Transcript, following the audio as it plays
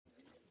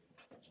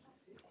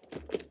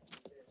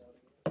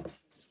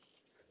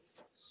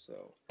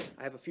So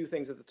I have a few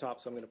things at the top,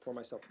 so I'm going to pour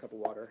myself a cup of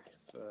water,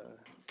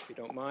 if you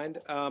don't mind,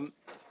 and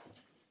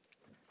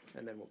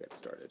then we'll get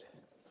started.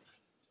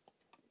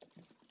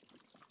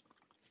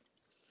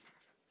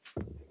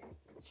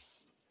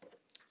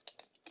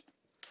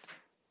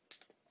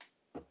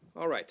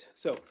 All right,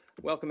 so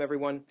welcome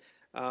everyone.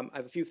 I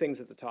have a few things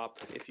at the top,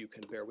 if you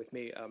can bear with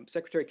me.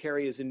 Secretary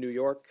Kerry is in New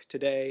York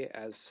today,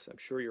 as I'm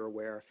sure you're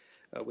aware,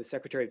 with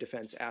Secretary of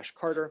Defense Ash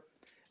Carter,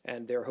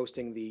 and they're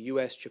hosting the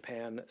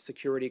U.S.-Japan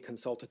Security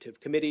Consultative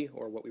Committee,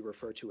 or what we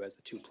refer to as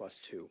the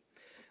 2+2.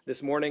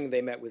 This morning,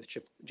 they met with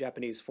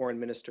Japanese Foreign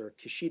Minister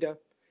Kishida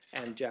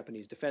and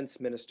Japanese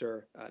Defense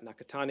Minister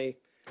Nakatani.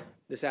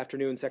 This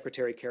afternoon,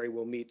 Secretary Kerry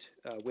will meet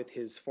with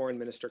his foreign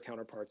minister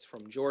counterparts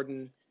from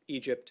Jordan,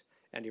 Egypt,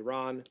 and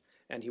Iran,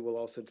 and he will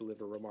also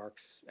deliver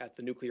remarks at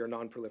the Nuclear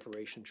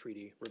Non-Proliferation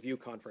Treaty Review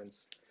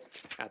Conference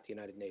at the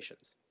United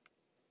Nations.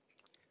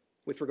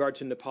 With regard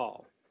to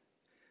Nepal,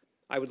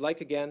 I would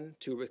like again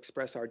to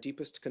express our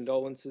deepest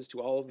condolences to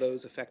all of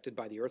those affected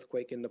by the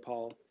earthquake in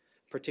Nepal,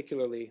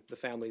 particularly the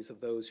families of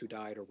those who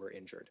died or were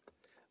injured.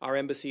 Our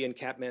embassy in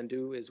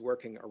Kathmandu is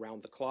working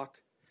around the clock.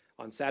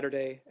 On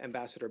Saturday,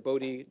 Ambassador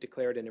Bodhi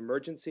declared an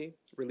emergency,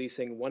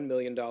 releasing $1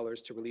 million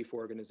to relief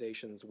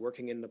organizations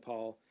working in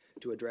Nepal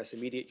to address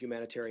immediate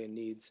humanitarian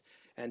needs.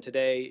 And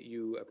today,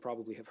 you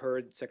probably have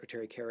heard,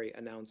 Secretary Kerry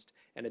announced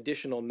an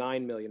additional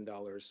 $9 million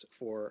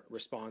for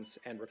response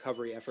and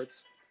recovery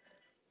efforts.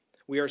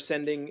 We are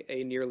sending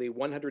a nearly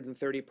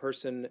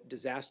 130-person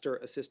disaster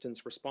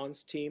assistance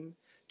response team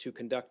to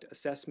conduct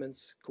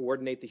assessments,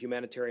 coordinate the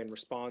humanitarian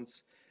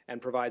response,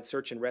 and provide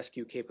search and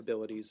rescue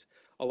capabilities,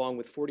 along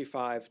with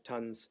 45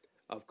 tons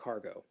of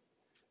cargo.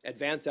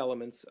 Advance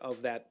elements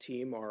of that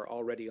team are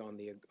already on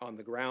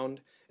the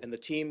ground, and the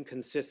team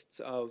consists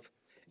of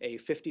a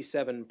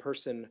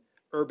 57-person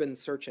urban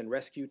search and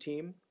rescue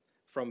team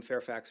from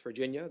Fairfax,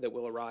 Virginia, that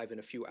will arrive in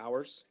a few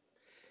hours.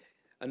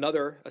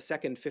 A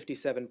second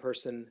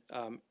 57-person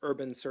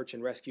urban search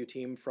and rescue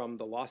team from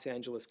the Los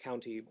Angeles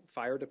County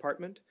Fire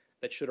Department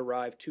that should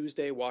arrive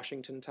Tuesday,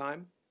 Washington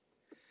time,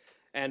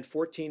 and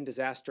 14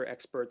 disaster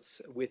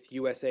experts with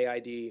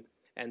USAID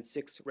and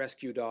 6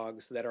 rescue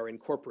dogs that are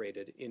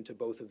incorporated into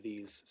both of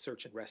these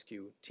search and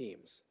rescue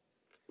teams.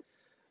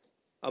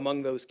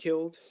 Among those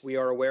killed, we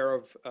are aware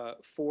of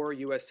 4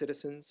 U.S.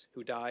 citizens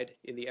who died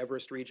in the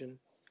Everest region.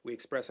 We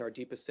express our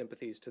deepest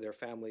sympathies to their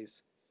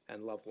families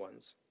and loved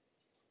ones.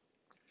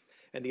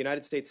 And the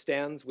United States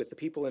stands with the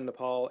people in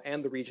Nepal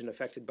and the region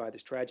affected by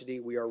this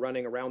tragedy. We are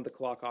running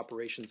around-the-clock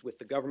operations with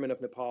the government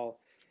of Nepal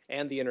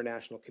and the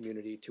international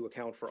community to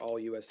account for all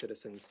U.S.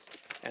 citizens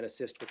and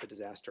assist with the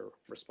disaster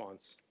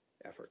response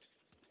effort.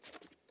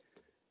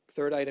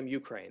 Third item,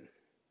 Ukraine.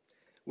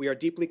 We are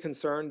deeply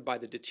concerned by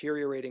the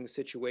deteriorating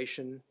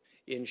situation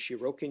in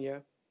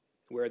Shirokinya,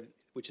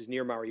 which is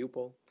near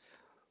Mariupol,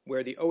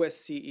 where the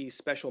OSCE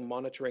Special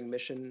Monitoring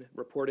Mission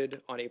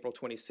reported on April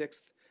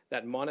 26th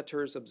that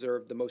monitors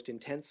observed the most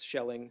intense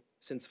shelling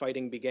since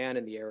fighting began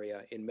in the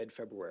area in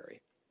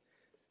mid-February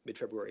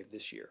of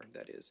this year,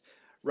 that is.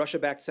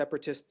 Russia-backed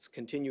separatists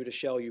continue to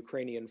shell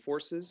Ukrainian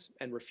forces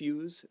and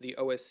refuse the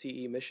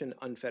OSCE mission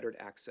unfettered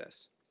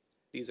access.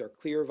 These are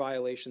clear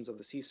violations of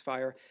the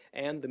ceasefire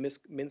and the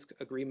Minsk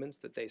agreements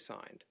that they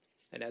signed.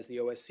 And as the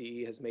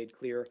OSCE has made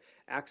clear,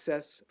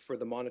 access for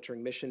the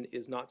monitoring mission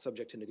is not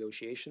subject to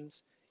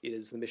negotiations. It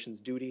is the mission's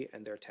duty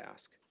and their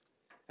task.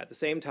 At the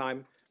same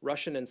time,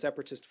 Russian and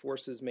separatist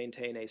forces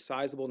maintain a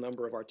sizable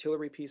number of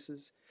artillery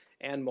pieces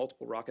and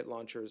multiple rocket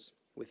launchers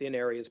within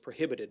areas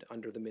prohibited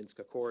under the Minsk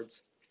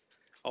Accords.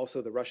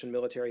 Also, the Russian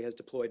military has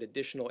deployed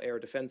additional air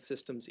defense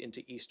systems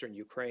into eastern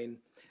Ukraine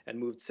and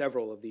moved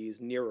several of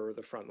these nearer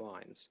the front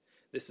lines.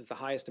 This is the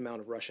highest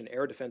amount of Russian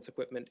air defense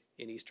equipment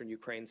in eastern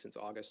Ukraine since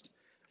August.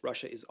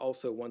 Russia is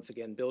also once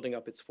again building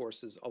up its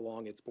forces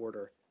along its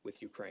border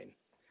with Ukraine.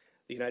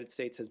 The United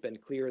States has been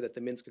clear that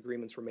the Minsk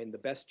agreements remain the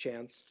best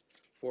chance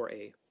for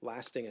a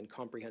lasting and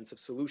comprehensive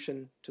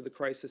solution to the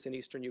crisis in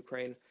eastern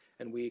Ukraine,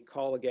 and we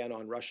call again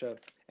on Russia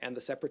and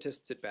the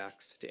separatists it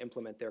backs to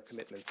implement their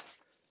commitments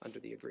under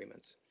the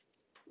agreements.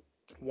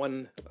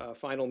 One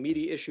final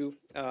media issue.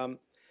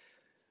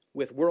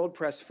 With World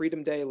Press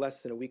Freedom Day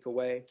less than a week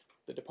away,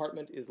 the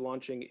department is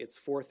launching its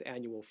 4th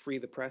annual Free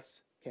the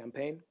Press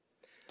campaign.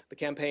 The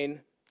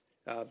campaign,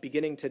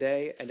 beginning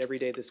today and every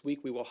day this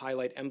week, we will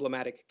highlight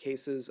emblematic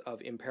cases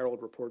of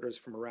imperiled reporters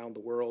from around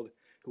the world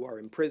who are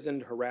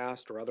imprisoned,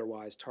 harassed, or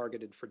otherwise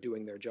targeted for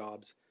doing their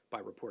jobs by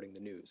reporting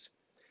the news.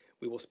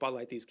 We will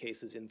spotlight these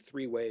cases in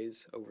 3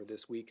 ways over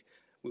this week.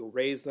 We will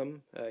raise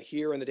them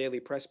here in the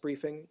daily press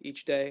briefing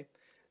each day.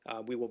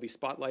 We will be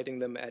spotlighting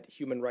them at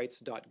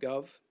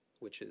humanrights.gov,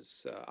 which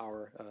is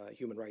our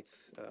human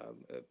rights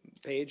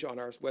page on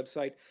our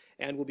website,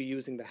 and we'll be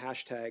using the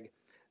hashtag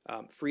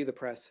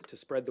 #FreeThePress to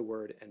spread the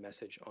word and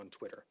message on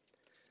Twitter.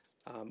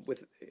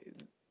 With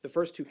the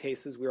first 2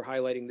 cases we are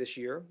highlighting this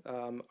year,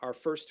 our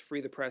first Free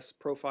the Press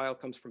profile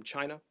comes from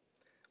China,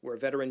 where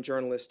veteran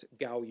journalist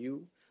Gao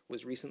Yu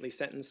was recently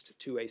sentenced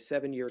to a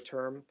 7-year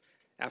term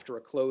after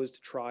a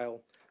closed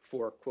trial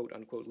for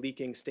quote-unquote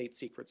leaking state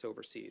secrets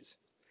overseas.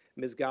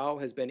 Ms. Gao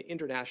has been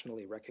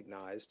internationally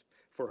recognized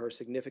for her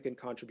significant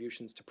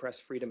contributions to press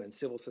freedom and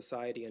civil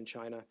society in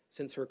China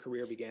since her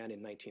career began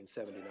in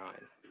 1979.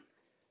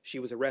 She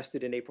was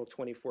arrested in April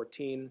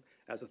 2014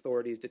 as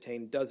authorities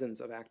detained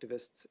dozens of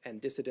activists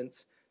and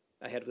dissidents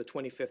ahead of the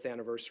 25th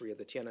anniversary of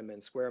the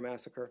Tiananmen Square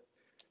massacre.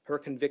 Her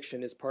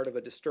conviction is part of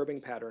a disturbing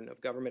pattern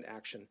of government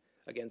action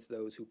against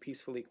those who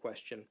peacefully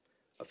question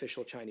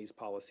official Chinese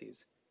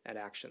policies and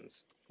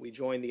actions. We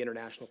join the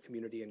international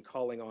community in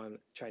calling on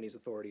Chinese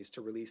authorities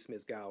to release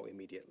Ms. Gao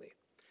immediately.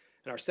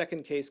 And our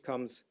second case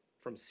comes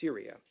from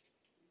Syria,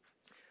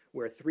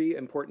 where 3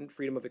 important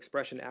freedom of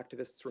expression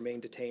activists remain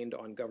detained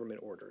on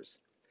government orders.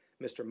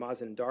 Mr.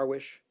 Mazen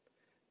Darwish,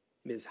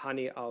 Ms.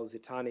 Hani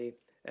al-Zitani,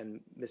 and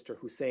Mr.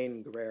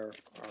 Hussein Gurer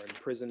are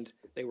imprisoned.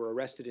 They were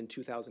arrested in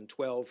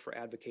 2012 for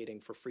advocating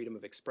for freedom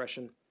of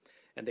expression,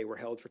 and they were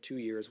held for 2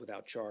 years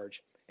without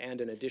charge and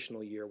an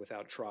additional year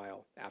without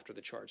trial after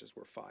the charges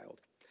were filed.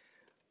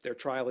 Their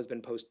trial has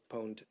been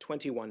postponed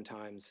 21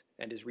 times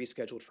and is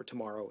rescheduled for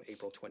tomorrow,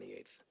 April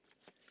 28th.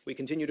 We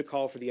continue to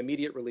call for the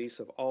immediate release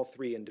of all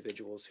 3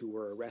 individuals who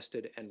were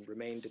arrested and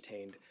remain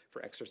detained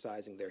for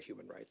exercising their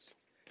human rights.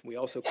 We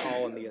also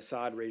call on the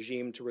Assad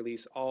regime to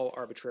release all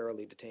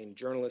arbitrarily detained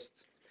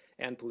journalists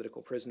and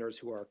political prisoners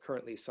who are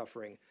currently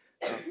suffering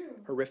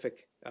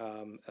horrific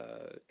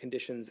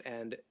conditions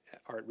and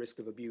are at risk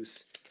of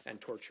abuse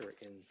and torture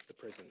in the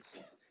prisons.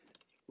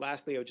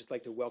 Lastly, I would just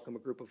like to welcome a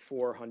group of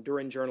 4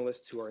 Honduran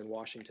journalists who are in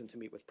Washington to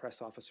meet with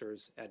press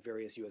officers at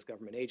various U.S.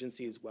 government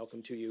agencies.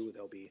 Welcome to you.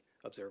 They'll be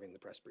observing the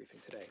press briefing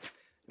today.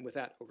 And with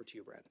that, over to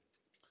you, Brad.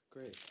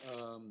 Great.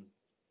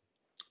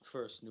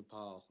 First,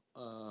 Nupal.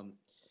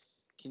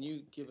 Can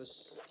you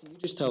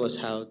just tell us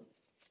how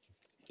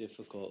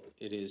difficult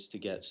it is to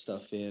get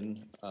stuff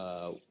in?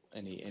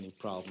 Any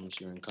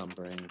problems you're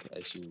encumbering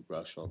as you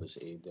rush all this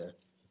aid there?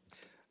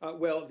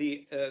 Well,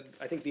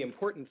 I think the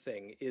important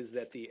thing is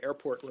that the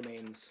airport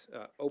remains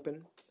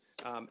open,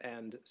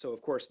 and so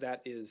of course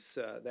that is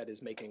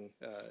making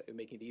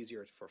it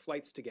easier for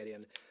flights to get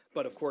in.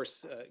 But of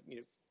course,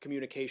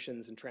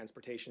 communications and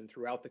transportation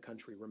throughout the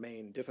country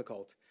remain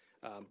difficult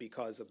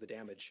because of the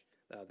damage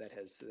that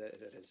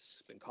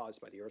has been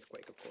caused by the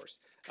earthquake. Of course,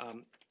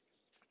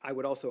 I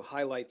would also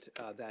highlight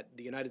that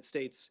the United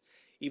States,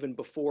 even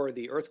before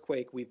the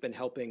earthquake, we've been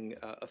helping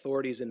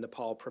authorities in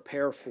Nepal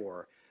prepare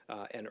for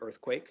an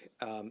earthquake,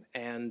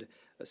 and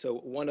so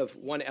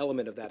one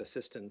element of that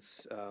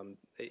assistance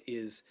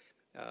is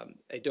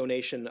a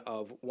donation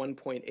of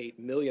 $1.8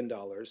 million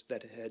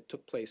that had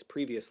took place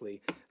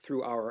previously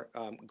through our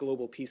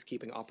Global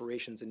Peacekeeping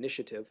Operations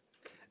Initiative,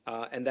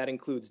 and that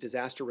includes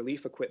disaster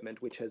relief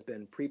equipment, which has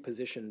been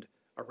pre-positioned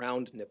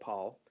around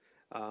Nepal.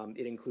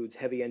 It includes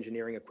heavy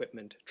engineering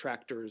equipment,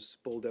 tractors,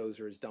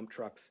 bulldozers, dump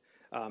trucks,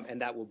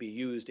 and that will be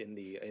used in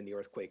the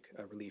earthquake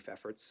relief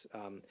efforts.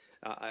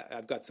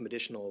 I've got some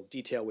additional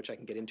detail which I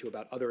can get into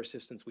about other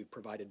assistance we've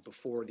provided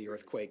before the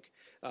earthquake.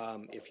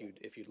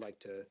 If you'd like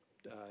to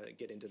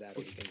get into that,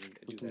 or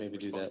we can maybe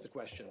do that. The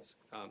questions.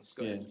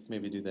 Go ahead.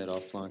 Maybe do that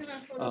offline.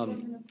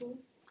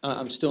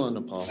 I'm still on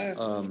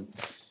Nepal.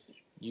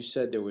 You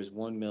said there was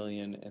 1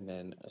 million, and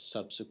then a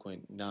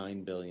subsequent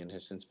 9 billion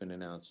has since been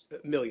announced.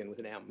 Million with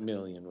an M.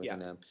 Million with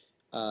an M.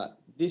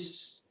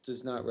 This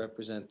does not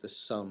represent the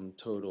sum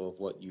total of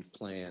what you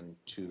plan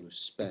to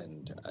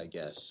spend, I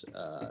guess,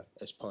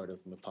 as part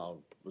of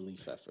Nepal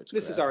relief efforts.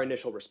 This is our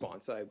initial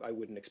response. I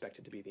wouldn't expect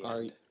it to be the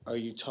end. Are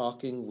you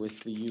talking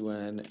with the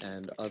UN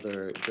and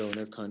other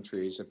donor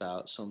countries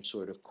about some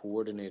sort of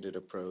coordinated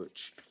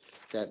approach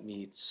that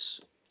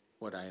meets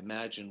what I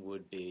imagine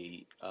would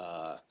be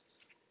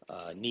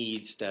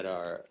needs that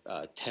are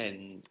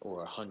 10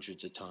 or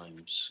hundreds of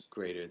times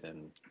greater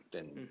than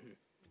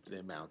the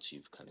amounts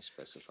you've kind of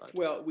specified?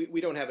 Well, we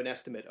don't have an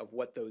estimate of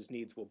what those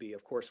needs will be.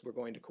 Of course, we're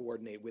going to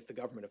coordinate with the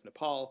government of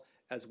Nepal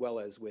as well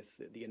as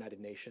with the United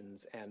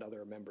Nations and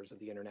other members of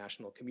the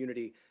international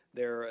community.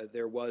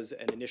 There was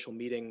an initial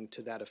meeting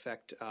to that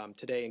effect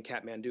today in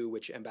Kathmandu,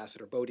 which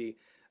Ambassador Bodhi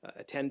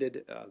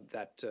attended.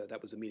 That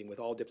was a meeting with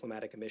all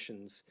diplomatic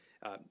missions.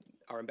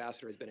 Our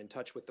ambassador has been in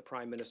touch with the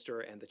Prime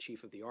Minister and the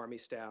Chief of the Army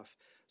Staff,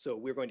 so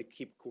we're going to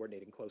keep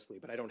coordinating closely,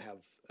 but I don't have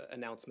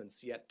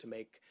announcements yet to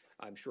make.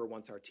 I'm sure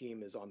once our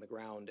team is on the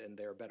ground and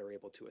they're better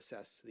able to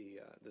assess the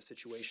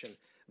situation,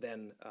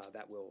 then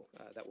there will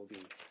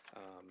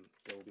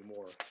be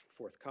more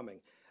forthcoming.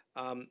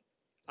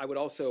 I would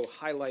also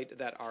highlight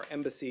that our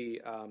embassy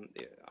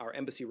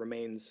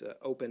remains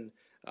open,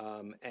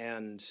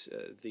 and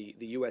the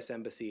U.S.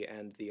 Embassy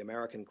and the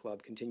American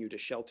Club continue to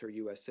shelter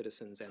U.S.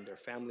 citizens and their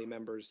family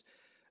members,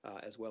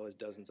 as well as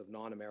dozens of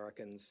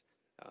non-Americans.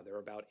 There are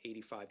about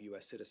 85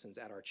 U.S. citizens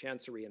at our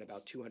chancery and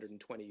about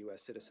 220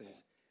 U.S.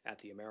 citizens at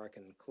the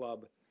American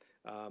Club.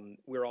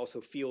 We're also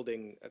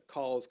fielding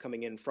calls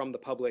coming in from the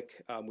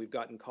public. We've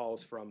gotten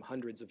calls from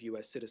hundreds of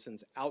U.S.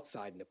 citizens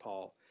outside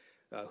Nepal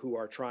who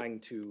are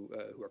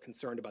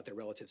concerned about their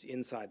relatives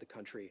inside the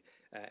country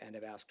and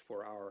have asked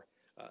for our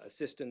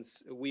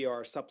assistance. We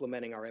are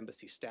supplementing our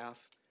embassy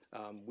staff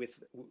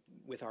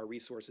with our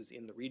resources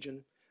in the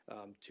region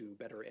to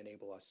better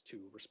enable us to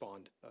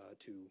respond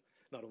to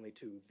not only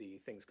to the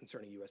things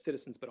concerning U.S.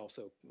 citizens, but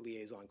also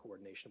liaison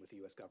coordination with the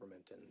U.S.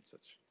 government and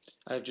such.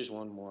 I have just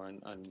one more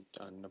on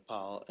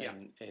Nepal,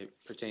 and it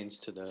pertains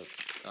to the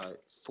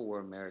 4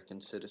 American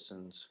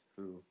citizens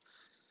who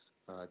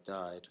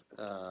died.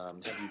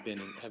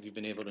 Have you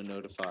been able to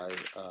notify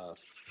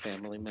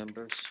family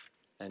members?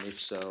 And if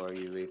so, are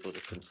you able to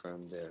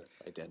confirm their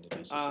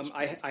identities?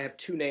 I have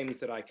 2 names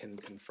that I can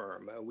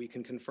confirm. We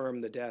can confirm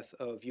the death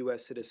of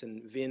U.S.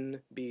 citizen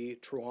Vin B.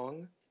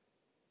 Truong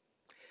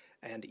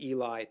and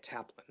Eli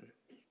Taplin.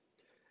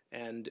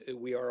 And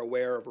we are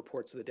aware of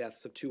reports of the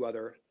deaths of 2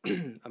 other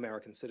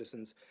American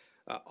citizens.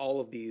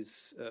 All of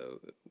these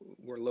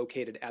were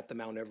located at the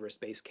Mount Everest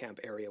base camp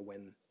area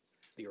when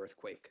the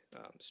earthquake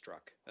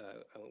struck.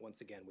 Once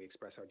again, we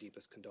express our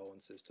deepest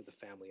condolences to the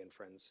family and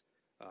friends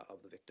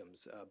of the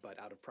victims, but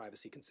out of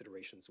privacy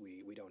considerations,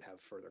 we don't have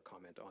further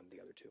comment on the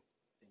other 2.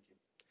 Thank you.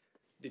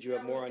 Did you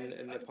have more on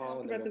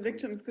Nepal? About the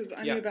victims, because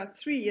I knew about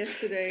 3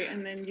 yesterday,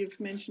 and then you've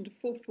mentioned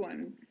a 4th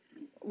one.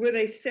 Were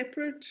they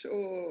separate,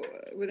 or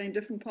were they in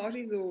different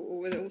parties, or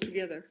were they all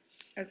together?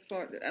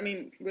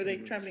 Were they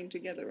traveling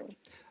together? Or?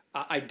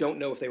 I don't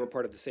know if they were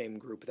part of the same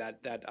group. That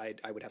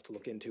I would have to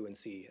look into and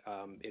see.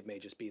 It may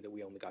just be that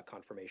we only got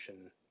confirmation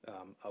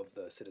of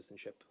the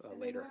citizenship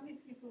later. How many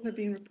people have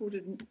been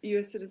reported,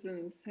 U.S.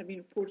 citizens have been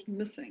reported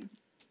missing?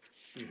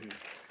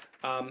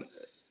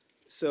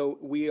 So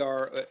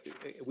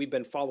we've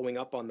been following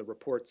up on the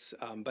reports,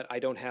 but I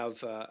don't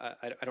have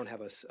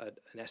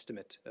an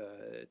estimate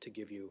to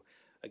give you.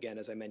 Again,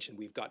 as I mentioned,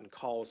 we've gotten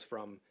calls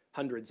from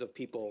hundreds of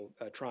people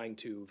trying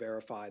to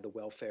verify the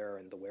welfare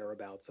and the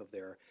whereabouts of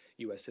their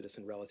U.S.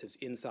 citizen relatives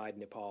inside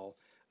Nepal,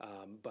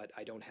 but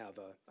I don't have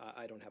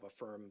a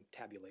firm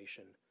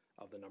tabulation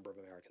of the number of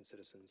American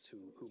citizens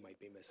who might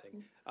be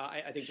missing.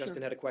 I think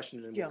Justin had a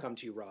question, and we'll come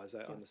to you, Roz,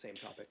 on the same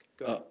topic.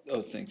 Go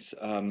ahead. Thanks.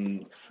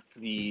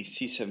 The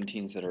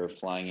C-17s that are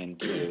flying in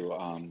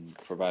to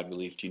provide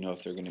relief, do you know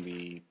if they're going to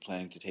be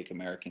planning to take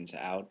Americans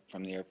out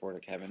from the airport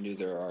of Kathmandu?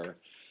 There are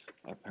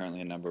apparently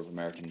a number of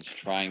Americans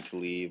trying to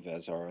leave,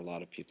 as are a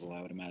lot of people,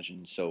 I would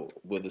imagine. So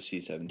will the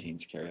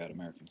C-17s carry out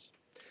Americans?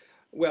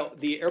 Well,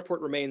 the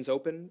airport remains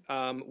open.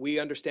 We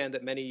understand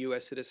that many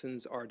U.S.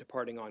 citizens are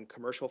departing on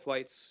commercial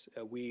flights.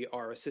 We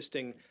are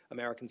assisting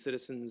American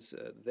citizens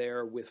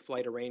there with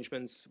flight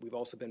arrangements. We've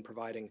also been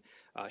providing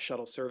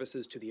shuttle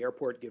services to the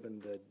airport,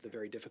 given the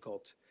very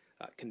difficult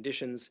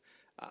conditions.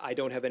 I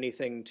don't have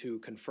anything to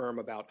confirm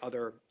about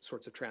other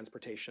sorts of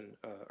transportation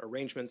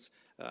arrangements.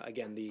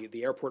 Again,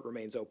 the airport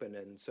remains open,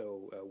 and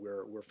so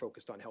we're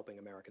focused on helping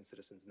American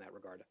citizens in that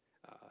regard.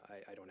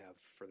 I don't have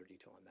further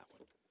detail on that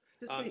one.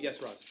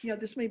 Yes, Roz. Yeah,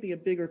 this may be a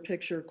bigger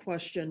picture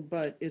question,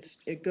 but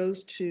it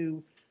goes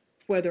to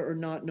whether or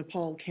not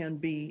Nepal can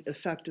be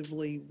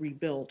effectively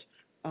rebuilt.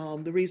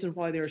 The reason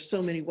why there are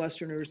so many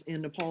Westerners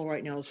in Nepal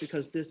right now is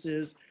because this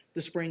is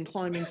the spring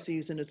climbing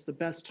season. It's the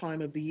best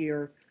time of the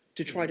year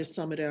to try to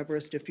summit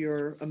Everest if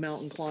you're a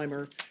mountain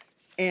climber.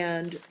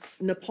 And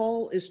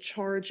Nepal is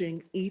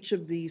charging each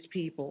of these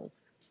people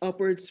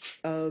upwards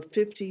of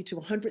 $50,000 to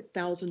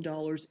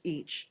 $100,000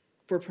 each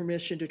for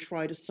permission to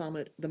try to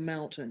summit the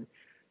mountain.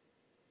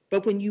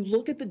 But when you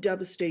look at the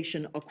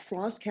devastation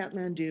across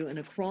Kathmandu and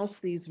across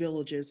these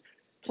villages,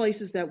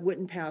 places that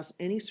wouldn't pass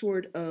any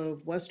sort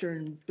of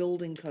Western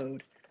building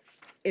code,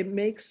 it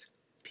makes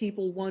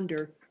people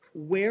wonder,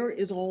 where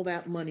is all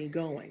that money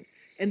going?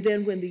 And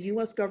then when the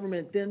U.S.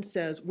 government then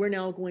says, we're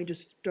now going to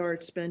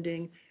start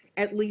spending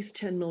at least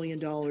 $10 million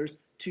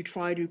to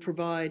try to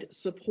provide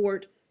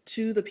support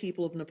to the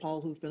people of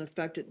Nepal who've been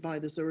affected by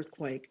this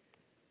earthquake,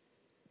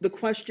 the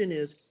question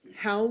is,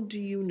 how do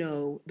you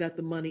know that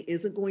the money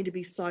isn't going to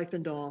be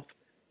siphoned off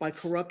by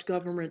corrupt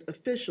government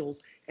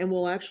officials and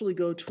will actually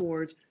go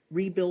towards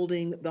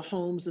rebuilding the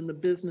homes and the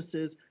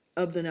businesses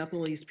of the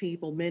Nepalese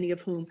people, many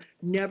of whom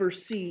never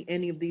see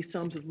any of these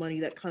sums of money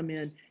that come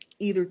in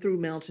either through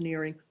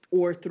mountaineering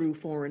or through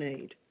foreign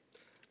aid?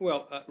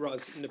 Well,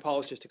 Roz, Nepal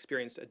has just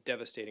experienced a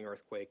devastating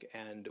earthquake,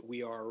 and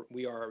we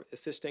are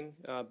assisting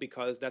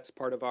because that's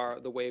part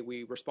of the way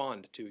we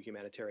respond to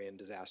humanitarian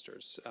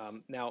disasters.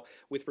 Now,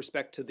 with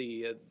respect to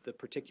the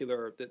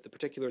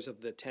particulars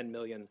of the $10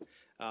 million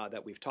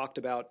that we've talked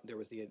about, there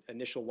was the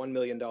initial $1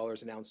 million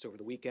announced over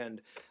the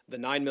weekend. The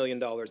 $9 million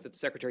that the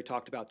Secretary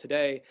talked about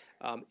today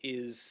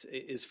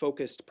is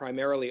focused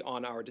primarily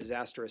on our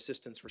disaster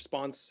assistance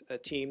response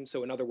team.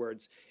 So, in other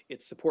words,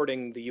 it's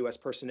supporting the U.S.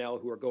 personnel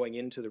who are going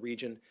into the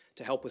region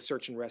to help with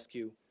search and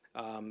rescue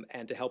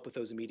and to help with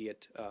those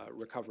immediate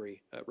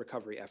recovery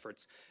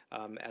efforts.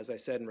 As I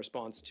said in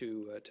response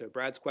to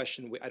Brad's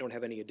question, I don't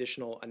have any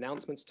additional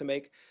announcements to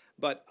make,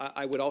 but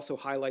I would also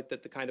highlight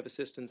that the kind of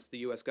assistance the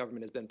U.S.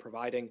 government has been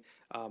providing,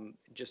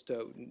 just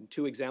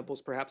 2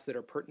 examples perhaps that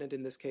are pertinent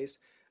in this case.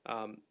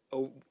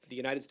 The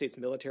United States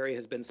military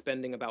has been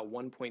spending about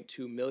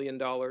 $1.2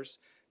 million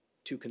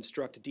to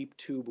construct deep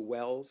tube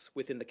wells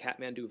within the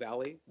Kathmandu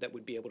Valley that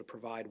would be able to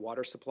provide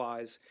water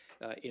supplies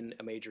in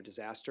a major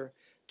disaster.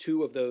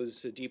 2 of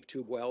those deep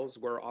tube wells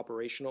were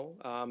operational,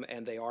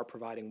 and they are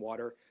providing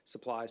water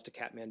supplies to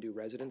Kathmandu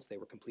residents. They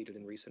were completed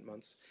in recent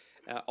months.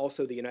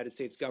 Also, the United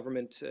States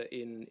government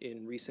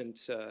in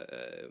recent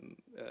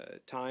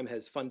time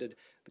has funded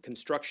the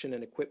construction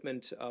and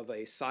equipment of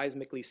a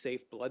seismically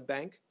safe blood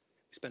bank.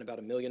 We spent about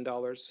 $1 million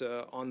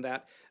on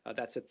that.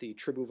 That's at the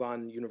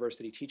Tribhuvan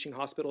University Teaching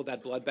Hospital.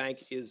 That blood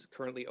bank is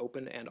currently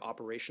open and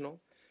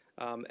operational.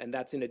 And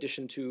that's in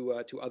addition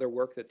to other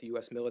work that the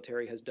U.S.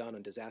 military has done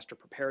on disaster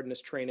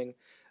preparedness training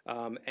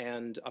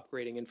and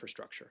upgrading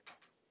infrastructure.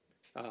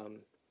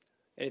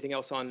 Anything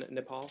else on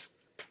Nepal?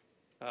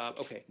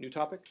 Okay, new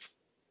topic?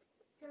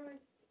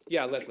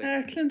 Yeah, Leslie.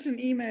 Clinton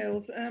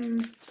emails.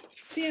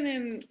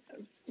 CNN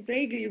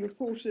vaguely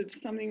reported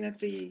something that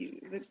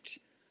the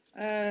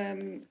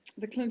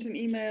Clinton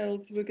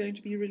emails were going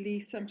to be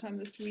released sometime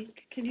this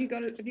week. Have you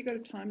got a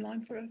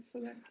timeline for us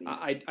for that, please?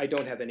 I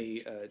don't have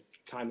any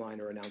timeline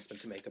or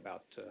announcement to make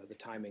about the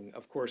timing.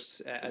 Of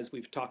course, as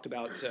we've talked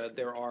about,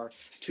 there are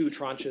 2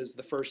 tranches.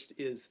 The first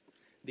is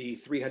the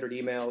 300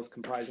 emails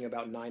comprising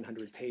about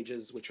 900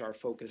 pages, which are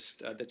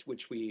focused,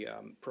 which we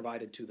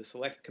provided to the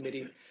Select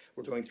Committee.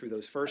 We're going through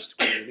those first.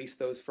 We'll release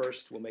those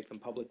first. We'll make them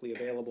publicly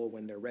available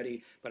when they're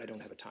ready, but I don't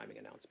have a timing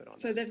announcement on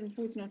that. So that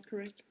report's not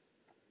correct?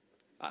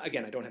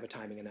 Again, I don't have a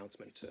timing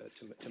announcement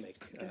to make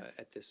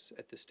at this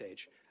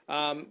stage.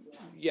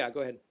 Yeah,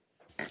 go ahead.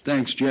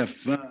 Thanks,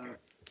 Jeff.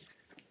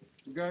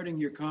 Regarding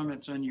your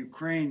comments on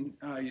Ukraine,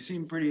 you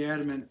seem pretty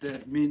adamant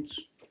that Minsk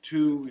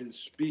II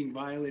is being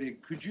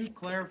violated. Could you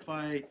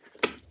clarify,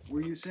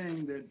 were you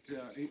saying that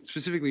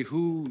specifically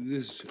who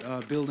this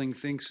building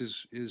thinks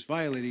is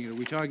violating it? Are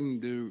we talking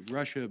the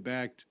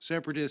Russia-backed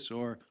separatists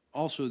or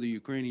also the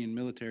Ukrainian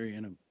military,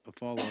 and a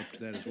follow-up to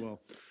that as well?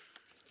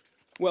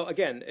 Well,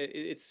 again,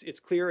 it's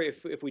clear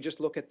if we just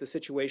look at the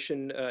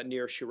situation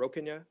near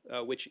Shirokinya,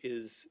 which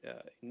is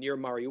near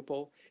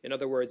Mariupol. In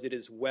other words, it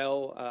is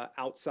well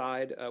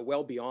outside,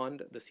 well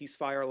beyond the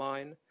ceasefire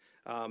line.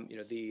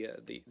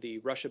 The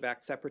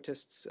Russia-backed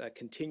separatists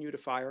continue to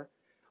fire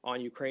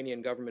on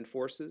Ukrainian government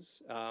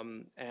forces,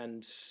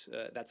 and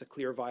that's a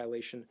clear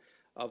violation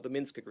of the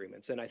Minsk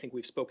agreements. And I think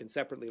we've spoken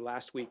separately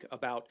last week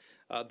about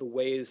the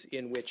ways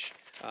in which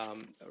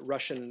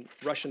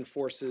Russian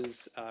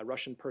forces,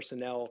 Russian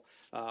personnel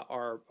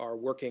are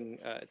working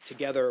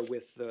together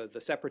with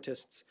the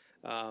separatists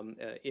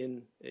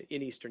in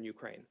eastern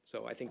Ukraine.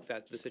 So I think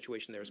that the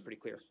situation there is pretty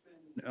clear.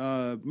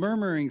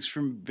 Murmurings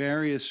from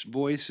various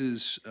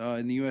voices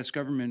in the U.S.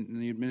 government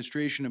and the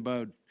administration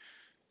about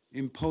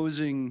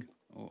imposing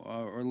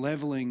or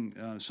leveling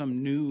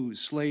some new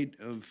slate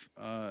of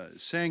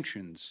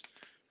sanctions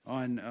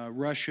on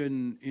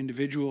Russian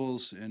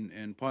individuals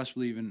and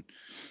possibly even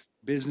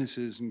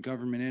businesses and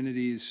government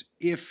entities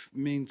if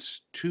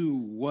Minsk II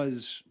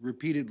was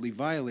repeatedly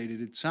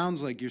violated. It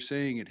sounds like you're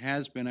saying it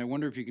has been. I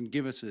wonder if you can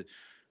give us an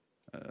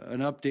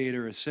update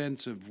or a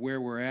sense of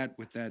where we're at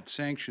with that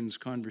sanctions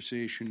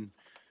conversation.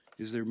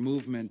 Is there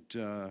movement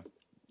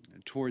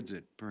towards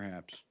it,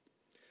 perhaps?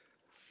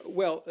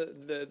 Well,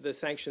 the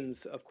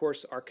sanctions, of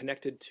course, are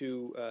connected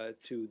to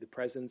the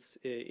presence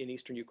in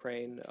eastern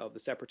Ukraine of the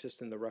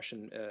separatists and the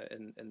Russian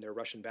and their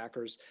Russian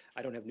backers.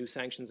 I don't have new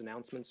sanctions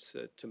announcements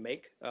to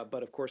make,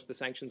 but of course the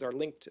sanctions are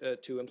linked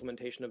to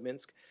implementation of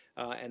Minsk,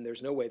 and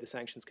there's no way the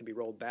sanctions can be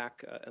rolled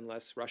back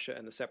unless Russia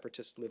and the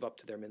separatists live up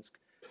to their Minsk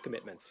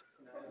commitments.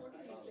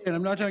 And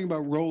I'm not talking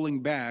about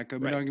rolling back.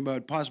 I'm talking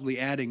about possibly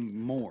adding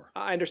more.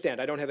 I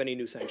understand. I don't have any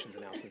new sanctions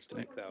announcents to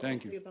make, though.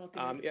 Thank you. About the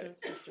air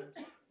defense systems.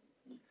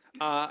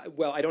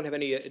 Well, I don't have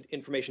any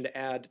information to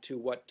add to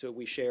what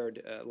we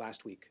shared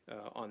last week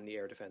on the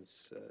air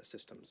defense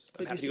systems.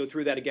 I'm happy to go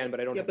through that again, but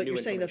I don't have new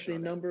information. Yeah, but you're saying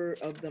that the number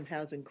of them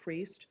has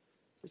increased.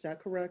 Is that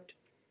correct?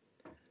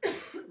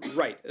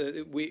 Right.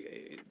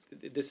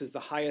 This is the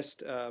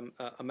highest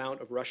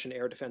amount of Russian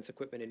air defense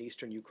equipment in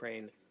eastern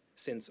Ukraine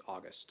since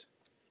August.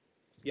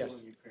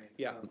 Yes.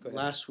 Yeah. Go ahead.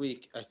 Last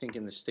week, I think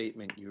in the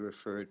statement you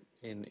referred,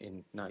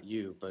 in not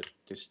you, but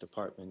this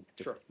department,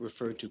 Sure.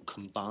 referred to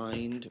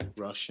combined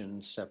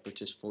Russian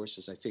separatist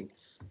forces, I think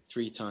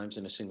 3 times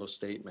in a single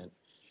statement,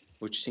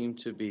 which seemed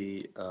to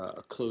be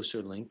a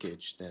closer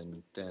linkage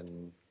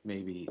than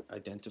maybe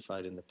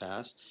identified in the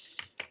past.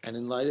 And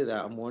in light of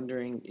that, I'm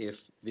wondering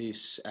if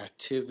this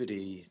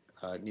activity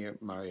near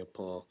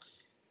Mariupol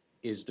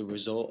is the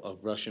result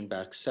of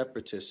Russian-backed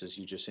separatists, as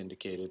you just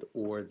indicated,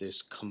 or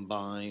this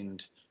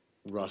combined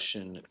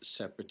Russian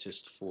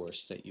separatist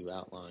force that you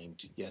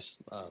outlined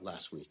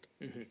last week?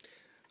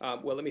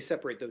 Mm-hmm. Well, let me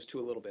separate those two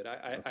a little bit,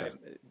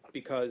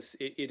 because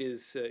it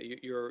is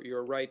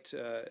you're right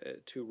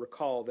to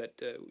recall that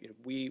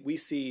we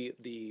see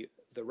the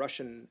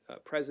Russian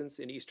presence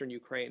in eastern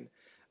Ukraine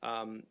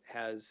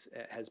has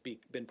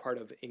been part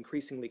of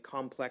increasingly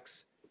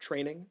complex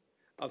training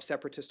of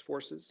separatist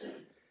forces.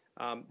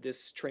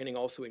 This training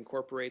also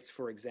incorporates,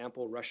 for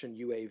example, Russian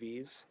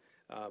UAVs,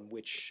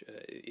 which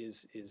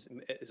is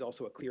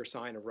also a clear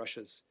sign of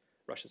Russia's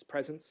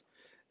presence.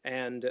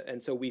 And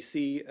so we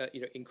see,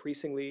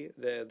 increasingly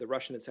the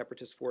Russian and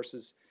separatist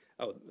forces,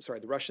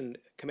 the Russian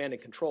command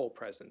and control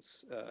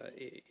presence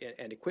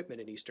and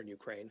equipment in eastern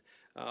Ukraine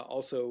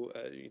also,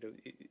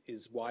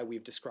 is why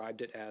we've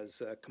described it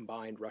as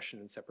combined Russian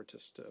and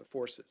separatist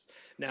forces.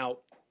 Now,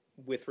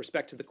 with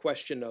respect to the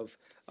question of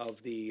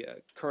the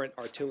current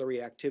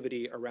artillery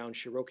activity around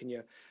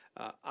Shirokinya,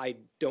 I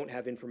don't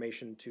have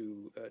information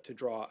to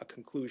draw a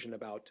conclusion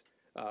about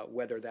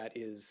whether that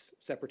is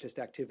separatist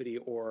activity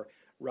or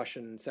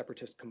Russian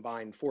separatist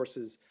combined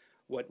forces.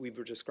 What we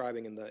were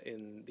describing in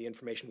the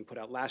information we put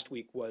out last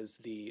week was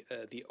the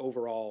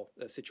overall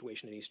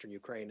situation in eastern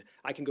Ukraine.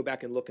 I can go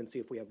back and look and see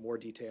if we have more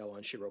detail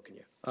on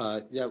Shirokinya.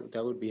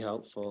 That would be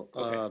helpful.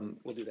 Okay,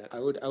 we'll do that.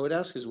 I would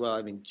ask as well.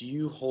 I mean, do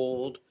you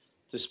hold,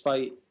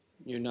 despite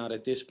you're not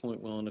at this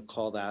point willing to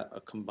call that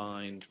a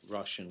combined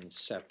Russian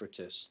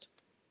separatist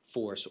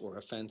force or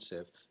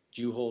offensive,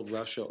 do you hold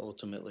Russia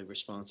ultimately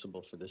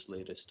responsible for this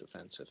latest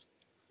offensive?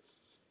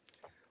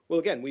 Well,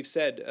 again, we've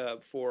said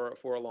for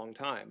a long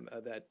time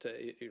that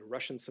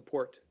Russian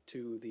support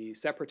to the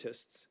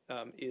separatists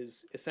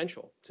is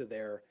essential to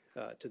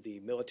the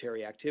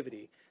military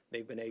activity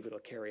they've been able to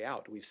carry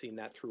out. We've seen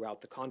that throughout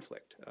the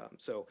conflict.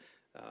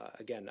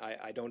 Again,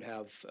 I don't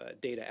have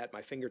data at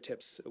my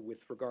fingertips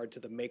with regard to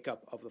the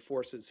makeup of the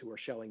forces who are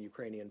shelling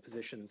Ukrainian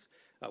positions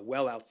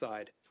well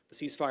outside the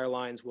ceasefire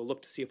lines. We'll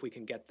look to see if we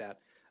can get that.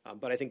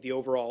 But I think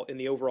in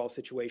the overall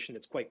situation,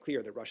 it's quite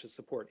clear that Russia's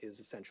support is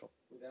essential.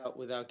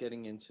 Without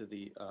getting into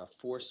the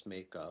force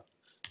makeup,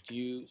 do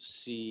you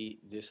see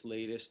this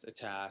latest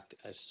attack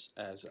as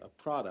a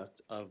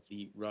product of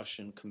the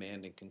Russian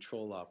command and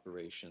control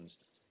operations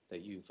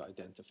that you've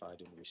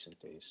identified in recent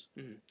days?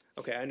 Mm-hmm.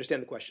 Okay, I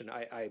understand the question.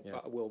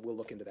 We'll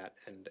look into that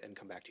and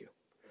come back to you.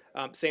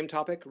 Same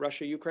topic,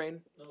 Russia,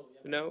 Ukraine?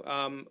 No?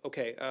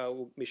 Okay,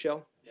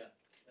 Michel? Yeah.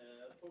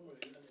 Former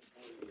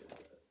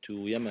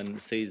to Yemen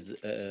says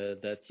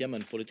that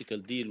Yemen political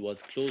deal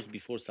was closed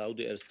before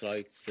Saudi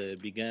airstrikes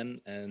began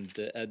and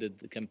added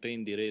the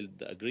campaign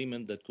derailed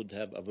agreement that could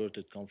have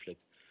averted conflict.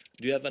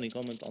 Do you have any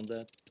comment on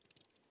that?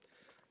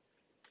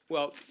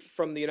 Well,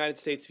 from the United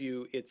States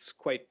view, it's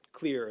quite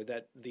clear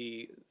that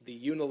the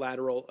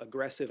unilateral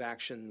aggressive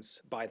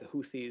actions by the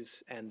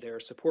Houthis and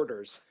their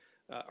supporters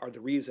are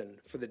the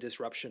reason for the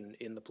disruption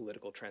in the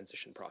political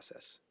transition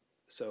process.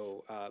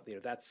 So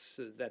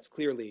that's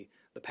clearly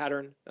the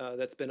pattern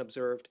that's been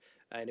observed,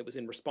 and it was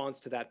in response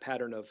to that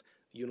pattern of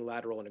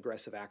unilateral and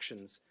aggressive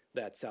actions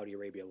that Saudi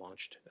Arabia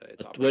launched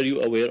its operation. Were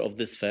you aware of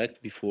this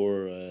fact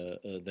before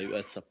the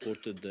U.S.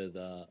 supported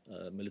the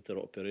military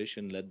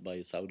operation led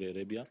by Saudi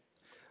Arabia?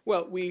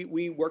 Well,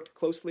 we worked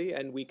closely,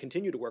 and we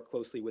continue to work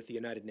closely with the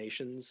United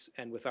Nations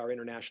and with our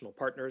international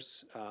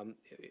partners.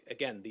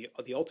 Again,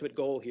 the ultimate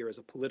goal here is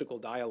a political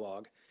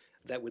dialogue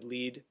that would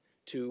lead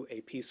to a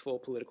peaceful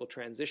political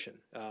transition.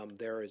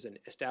 There is an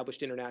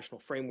established international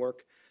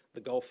framework, the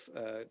Gulf,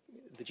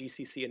 the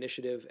GCC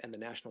initiative, and the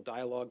National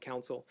Dialogue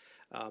Council.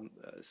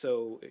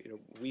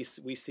 We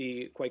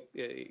see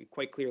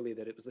quite clearly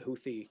that it was the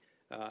Houthi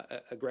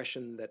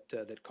aggression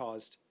that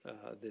caused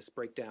this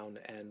breakdown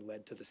and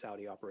led to the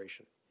Saudi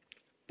operation.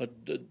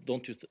 But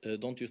don't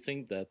you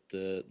think that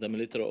the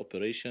military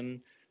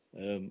operation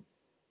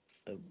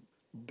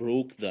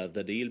broke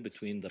the deal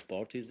between the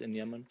parties in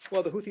Yemen?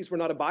 Well, the Houthis were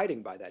not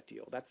abiding by that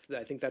deal.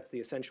 I think that's the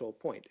essential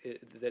point.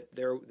 That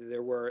there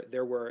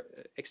were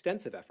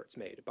extensive efforts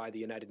made by the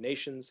United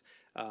Nations,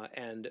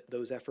 and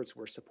those efforts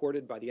were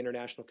supported by the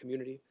international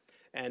community.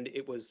 And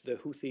it was the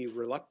Houthi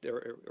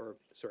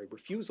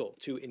refusal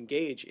to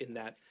engage in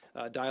that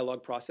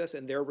dialogue process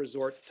and their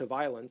resort to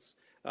violence,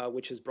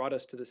 which has brought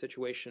us to the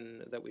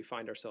situation that we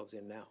find ourselves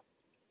in now.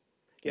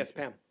 Yes,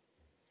 Pam.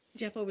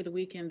 Jeff, over the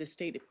weekend, the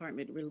State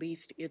Department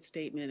released its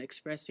statement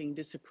expressing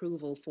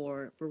disapproval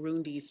for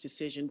Burundi's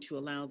decision to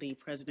allow the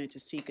president to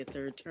seek a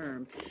third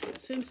term.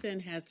 Since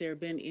then, has there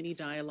been any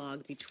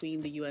dialogue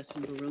between the U.S.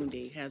 and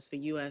Burundi? Has the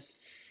U.S.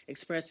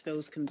 expressed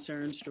those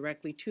concerns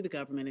directly to the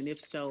government? And if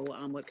so,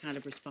 what kind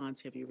of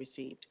response have you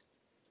received?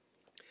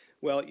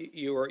 Well,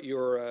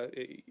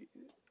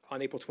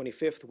 on April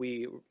 25th,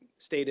 we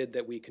stated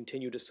that we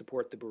continue to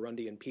support the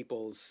Burundian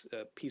people's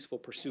peaceful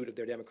pursuit of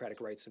their democratic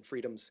rights and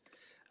freedoms.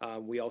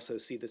 We also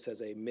see this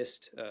as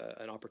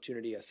an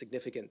opportunity, a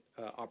significant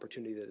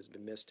opportunity that has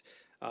been missed.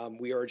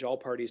 We urge all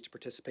parties to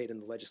participate in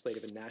the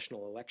legislative and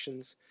national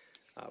elections.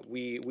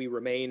 We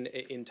remain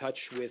in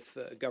touch with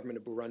government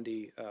of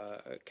Burundi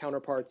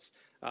counterparts.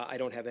 I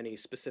don't have any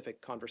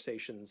specific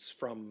conversations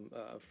from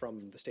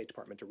the State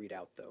Department to read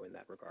out, though, in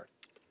that regard.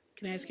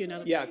 Can I ask you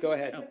another? Yeah, go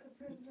ahead.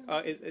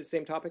 Is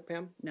same topic,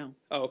 Pam? No.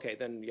 Oh, okay.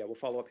 Then, yeah, we'll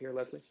follow up here,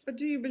 Leslie. But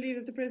do you believe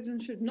that the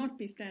president should not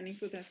be standing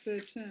for that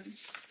third term?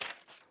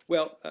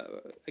 Well,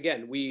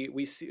 again,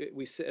 we see,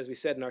 as we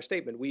said in our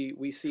statement,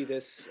 we see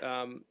this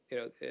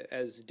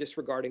as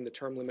disregarding the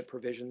term limit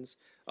provisions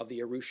of the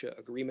Arusha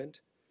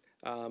Agreement,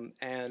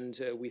 and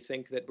we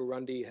think that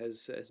Burundi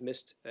has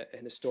missed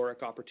an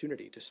historic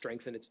opportunity to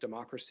strengthen its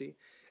democracy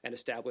and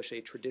establish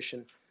a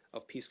tradition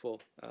of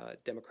peaceful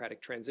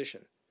democratic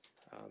transition.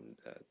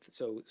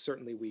 So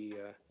certainly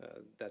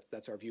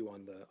that's our view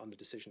on the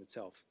decision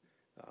itself,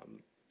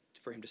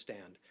 for him to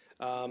stand.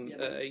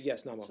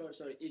 Yes, Namo.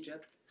 Sorry,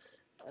 Egypt.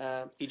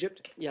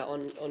 Egypt? Yeah,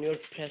 on your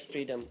press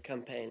freedom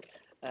campaign,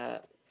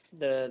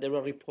 there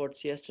were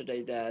reports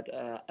yesterday that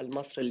Al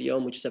Masr Al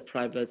Yom, which is a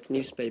private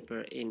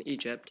newspaper in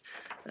Egypt,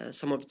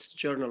 some of its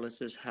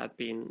journalists have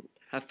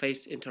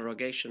faced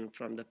interrogation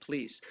from the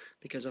police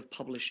because of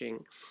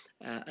publishing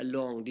a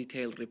long,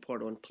 detailed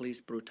report on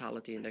police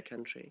brutality in the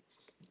country.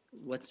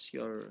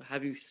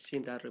 Have you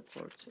seen that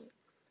report?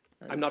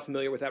 I'm not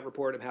familiar with that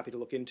report. I'm happy to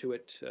look into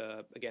it.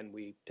 Again,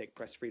 we take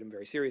press freedom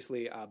very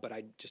seriously, but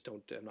I'm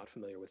not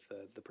familiar with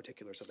the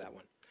particulars of that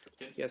one.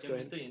 Yes, go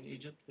ahead. Stay in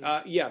Egypt?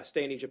 Yeah,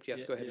 stay in Egypt.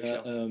 Yes, go ahead,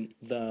 Michelle.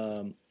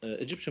 The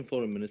Egyptian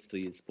Foreign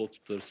Ministry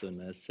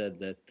spokesperson has said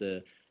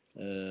that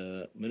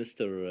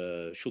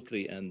Minister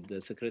Shukri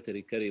and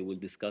Secretary Kerry will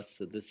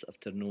discuss this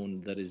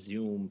afternoon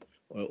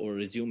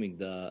resuming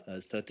the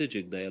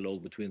strategic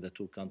dialogue between the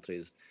two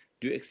countries.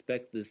 Do you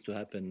expect this to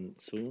happen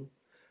soon?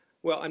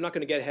 Well, I'm not going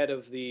to get ahead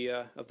of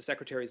the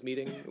Secretary's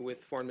meeting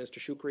with Foreign Minister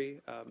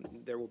Shukri.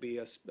 There will be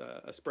a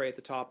spray at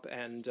the top,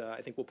 and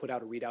I think we'll put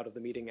out a readout of the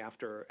meeting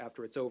after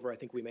it's over. I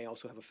think we may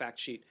also have a fact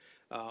sheet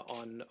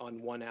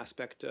on one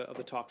aspect of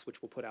the talks,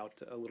 which we'll put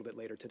out a little bit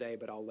later today.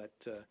 But I'll let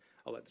the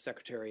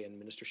Secretary and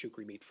Minister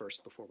Shukri meet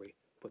first before we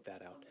put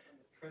that out.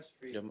 Press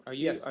freedom. Are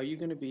you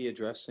going to be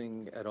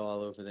addressing at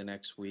all over the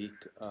next week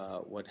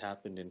what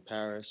happened in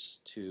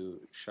Paris to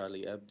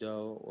Charlie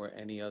Hebdo or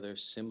any other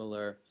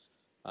similar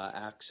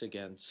acts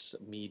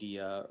against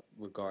media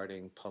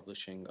regarding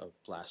publishing of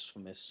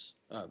blasphemous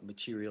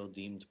material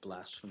deemed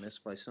blasphemous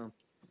by some?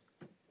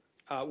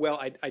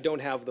 Well, I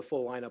don't have the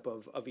full lineup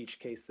of each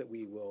case that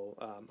we will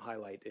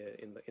highlight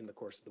in the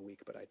course of the week,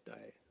 but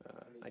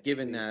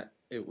given that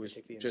it was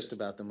just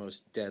about the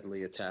most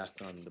deadly attack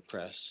on the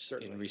press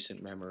in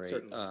recent memory,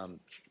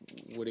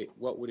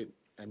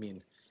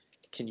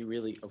 can you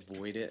really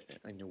avoid it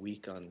in a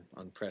week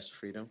on press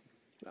freedom?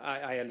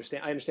 I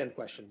understand the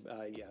question.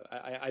 Yeah,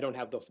 I don't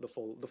have the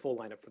full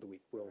lineup for the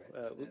week.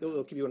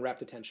 We'll keep you in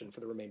rapt attention for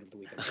the remainder of the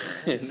week.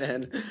 And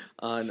then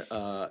on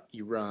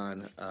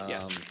Iran,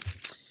 yes.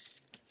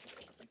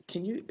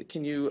 Can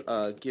you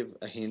give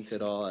a hint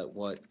at all at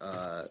what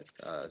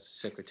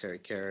Secretary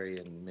Kerry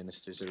and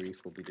Minister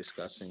Zarif will be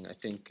discussing? I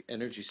think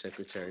Energy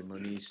Secretary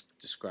Moniz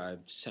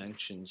described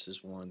sanctions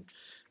as one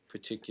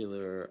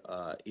particular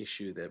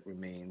issue that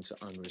remains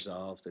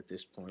unresolved at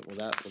this point. Will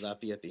that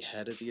be at the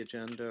head of the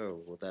agenda, or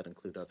will that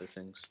include other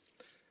things?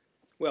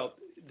 Well,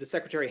 the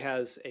Secretary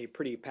has a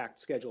pretty packed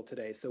schedule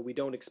today, so we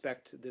don't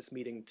expect this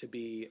meeting to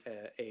be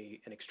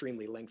an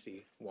extremely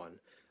lengthy one.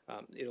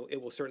 It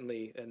will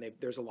certainly, and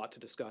there's a lot to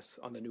discuss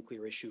on the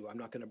nuclear issue. I'm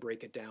not going to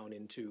break it down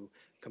into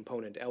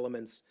component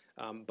elements,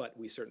 but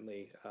we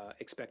certainly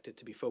expect it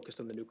to be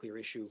focused on the nuclear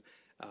issue,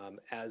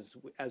 as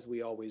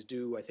we always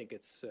do. I think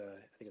it's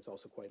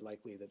also quite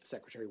likely that the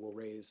Secretary will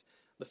raise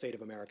the fate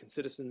of American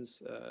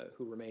citizens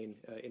who remain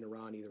in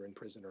Iran, either in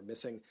prison or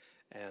missing,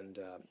 and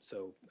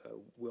so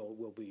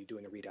we'll be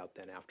doing a readout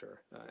then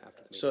after the meeting.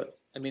 So,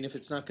 I mean, if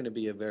it's not going to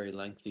be a very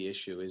lengthy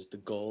issue, is the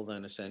goal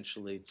then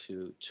essentially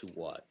to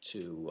what?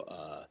 To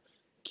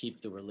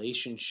keep the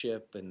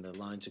relationship and the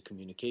lines of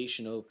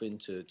communication open,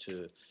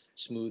 to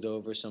smooth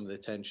over some of the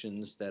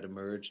tensions that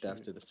emerged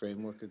after the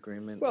framework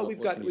agreement? Well,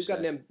 we've got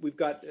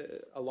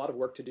a lot of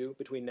work to do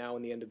between now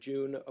and the end of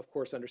June. Of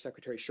course,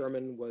 Undersecretary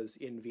Sherman was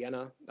in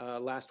Vienna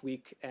last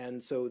week,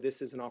 and so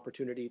this is an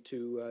opportunity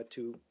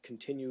to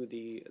continue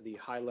the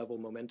high-level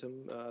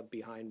momentum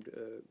behind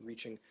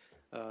reaching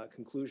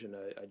conclusion,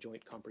 a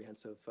joint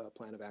comprehensive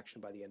plan of action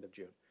by the end of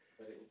June.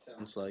 It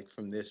sounds like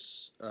from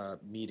this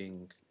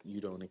meeting,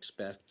 you don't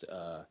expect.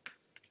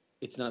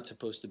 It's not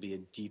supposed to be a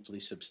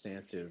deeply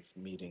substantive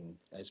meeting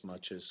as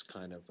much as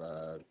kind of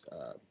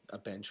a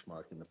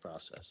benchmark in the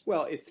process.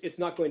 Well, it's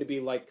not going to be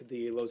like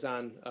the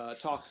Lausanne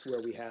talks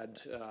where we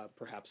had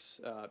perhaps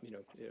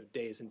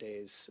days and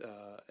days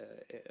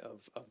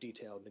of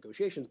detailed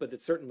negotiations, but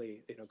it's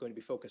certainly going to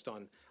be focused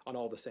on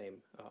all the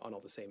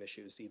same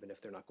issues, even if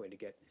they're not going to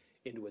get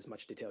into as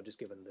much detail, just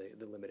given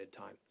the limited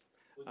time.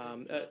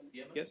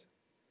 Yes.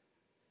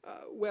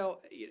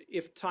 Well,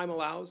 if time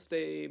allows,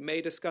 they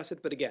may discuss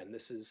it. But again,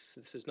 this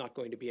is not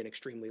going to be an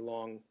extremely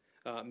long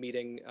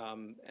meeting.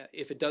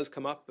 If it does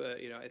come up,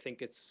 I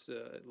think it's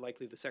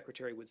likely the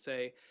Secretary would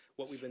say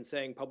what we've been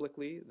saying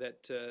publicly,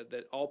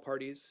 that all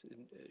parties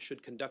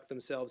should conduct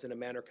themselves in a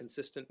manner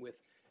consistent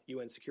with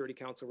UN Security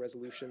Council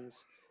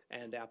resolutions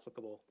and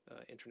applicable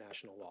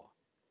international law.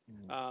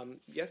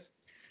 Yes.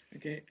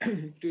 Okay,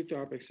 two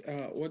topics.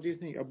 What do you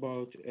think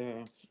about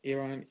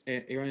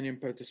Iranian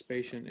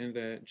participation in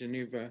the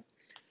Geneva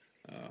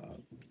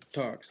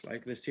talks,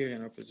 like the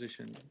Syrian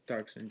opposition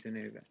talks in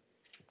Geneva?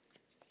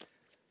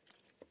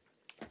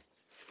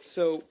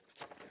 So,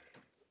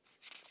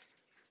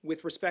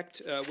 with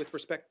respect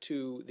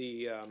to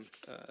the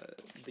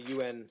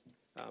UN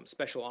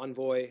special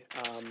envoy,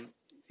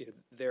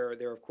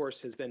 there of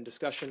course has been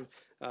discussion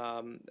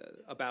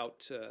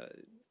about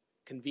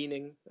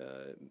convening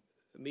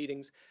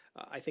meetings.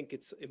 I think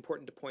it's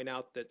important to point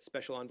out that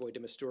Special Envoy de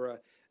Mistura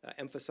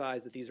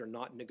emphasized that these are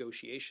not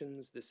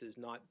negotiations. This is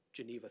not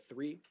Geneva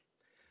III.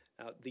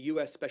 The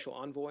U.S. Special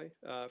Envoy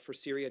for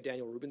Syria,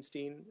 Daniel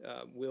Rubinstein,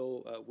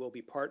 will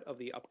be part of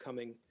the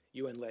upcoming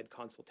UN-led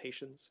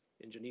consultations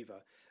in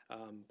Geneva.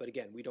 But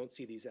again, we don't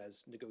see these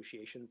as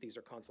negotiations. These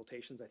are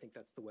consultations. I think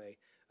that's the way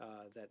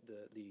that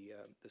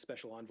the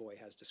Special Envoy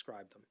has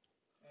described them.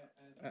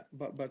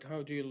 But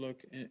how do you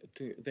look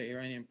into the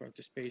Iranian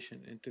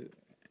participation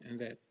in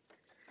that?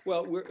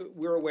 Well,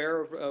 we're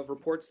aware of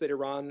reports that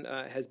Iran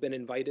has been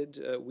invited.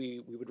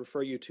 We would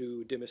refer you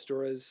to de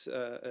Mistura's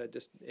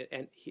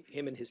and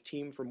him and his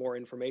team for more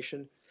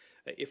information.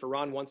 If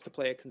Iran wants to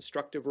play a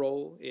constructive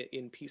role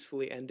in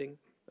peacefully ending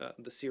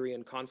the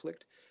Syrian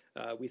conflict,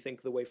 we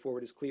think the way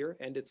forward is clear,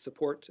 and its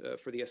support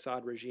for the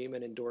Assad regime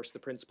and endorse the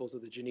principles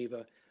of the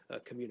Geneva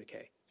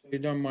Communique. So you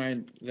don't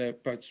mind the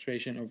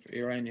participation of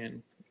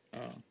Iranian?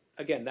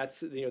 Again, that's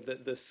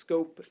the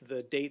scope,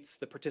 the dates,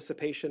 the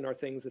participation are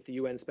things that the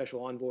UN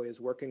Special Envoy is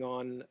working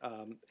on,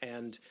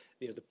 and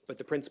but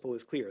the principle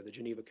is clear: the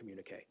Geneva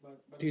Communique.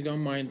 But you don't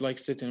mind like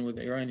sitting with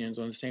the Iranians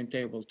on the same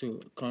table to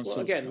consult?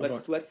 Well, again,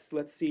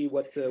 let's see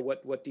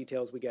what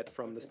details we get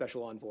from the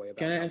Special Envoy about.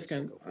 Can I ask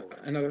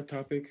another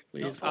topic,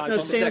 please? No,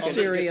 stay on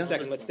Syria.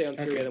 Let's stay on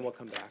Syria, then we'll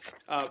come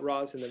back.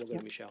 Roz, and then we'll go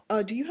to Michelle.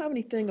 Do you have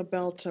anything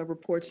about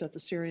reports that the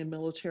Syrian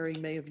military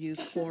may have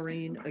used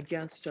chlorine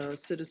against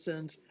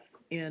citizens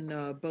in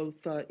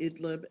both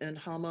Idlib and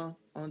Hama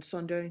on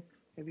Sunday?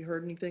 Have you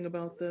heard anything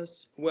about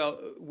this? Well,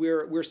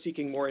 we're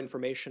seeking more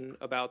information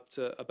about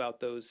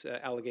those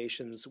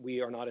allegations.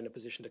 We are not in a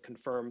position to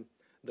confirm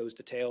those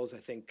details. I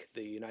think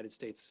the United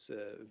States'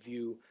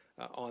 view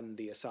on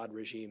the Assad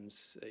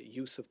regime's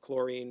use of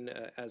chlorine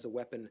as a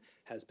weapon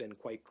has been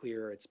quite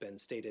clear. It's been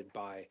stated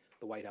by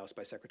the White House,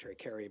 by Secretary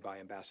Kerry, by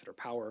Ambassador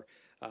Power,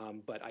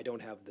 but I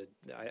don't have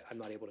I'm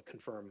not able to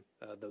confirm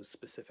those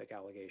specific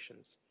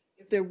allegations.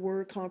 If there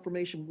were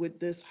confirmation, would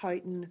this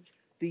heighten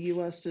the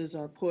U.S.'s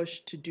push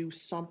to do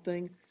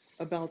something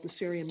about the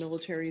Syrian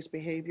military's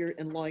behavior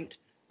in light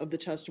of the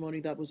testimony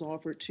that was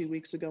offered 2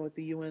 weeks ago at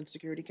the UN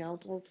Security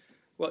Council?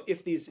 Well,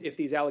 if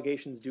these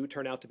allegations do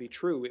turn out to be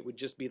true, it would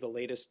just be the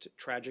latest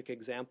tragic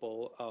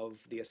example of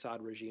the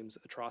Assad regime's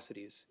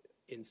atrocities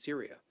in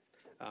Syria.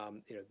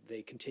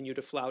 They continue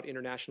to flout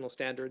international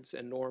standards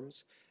and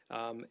norms,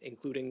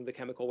 including the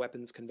Chemical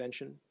Weapons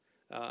Convention.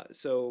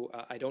 So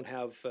I don't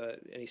have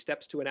any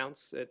steps to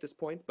announce at this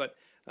point, but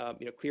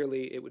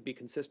clearly it would be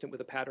consistent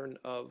with a pattern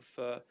of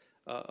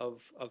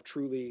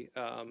truly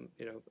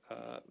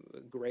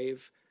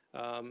grave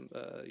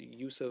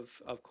use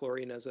of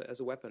chlorine as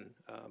a weapon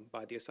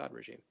by the Assad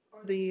regime.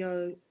 Are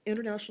the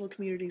international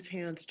community's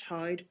hands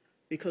tied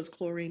because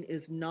chlorine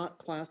is not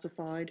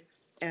classified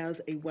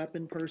as a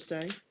weapon per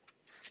se?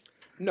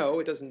 No,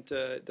 it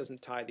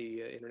doesn't tie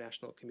the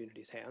international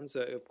community's hands.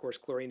 Of course,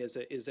 chlorine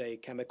is a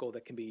chemical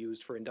that can be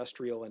used for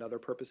industrial and other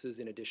purposes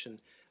in addition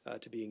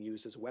to being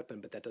used as a weapon,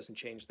 but that doesn't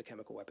change the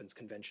Chemical Weapons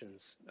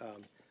Convention's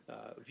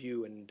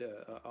view and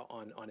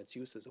on its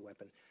use as a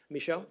weapon.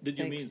 Michelle? Did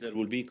you mean there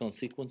will be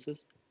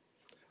consequences?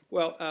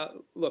 Well,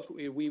 look,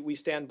 we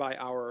stand by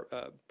our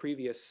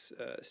previous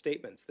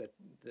statements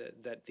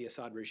that the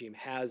Assad regime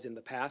has in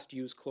the past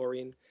used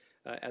chlorine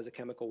as a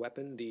chemical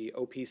weapon. The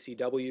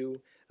OPCW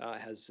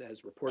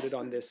has reported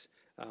on this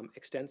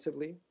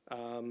extensively.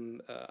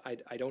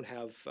 I don't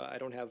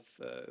have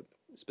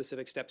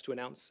specific steps to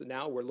announce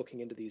now. We're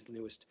looking into these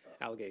newest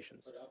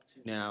allegations.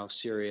 Now,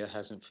 Syria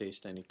hasn't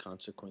faced any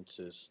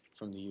consequences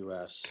from the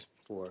U.S.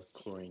 for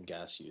chlorine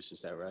gas use.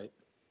 Is that right?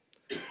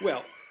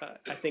 Well,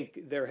 I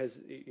think there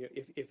has.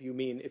 If you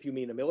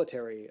mean a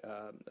military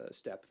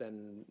step,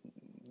 then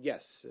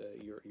yes,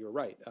 you're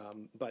right.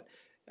 But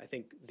I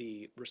think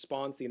the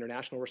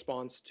international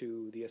response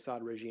to the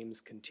Assad regime's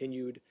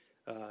continued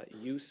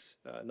use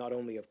not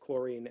only of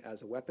chlorine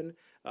as a weapon,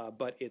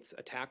 but its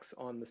attacks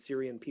on the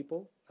Syrian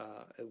people,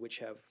 which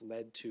have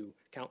led to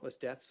countless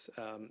deaths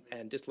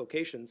and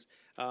dislocations,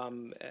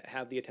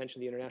 have the attention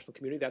of the international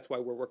community. That's why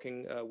we're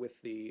working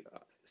with the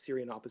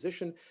Syrian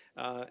opposition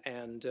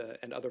and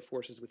other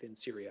forces within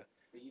Syria.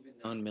 Even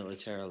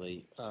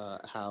non-militarily,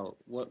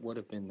 what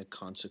have been the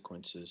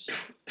consequences?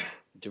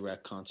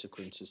 Direct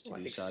consequences to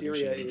the Assad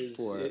regime? I think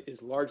Syria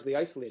is largely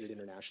isolated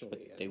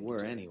internationally. But they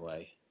were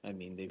anyway. I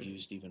mean, they've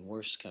used even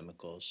worse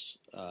chemicals,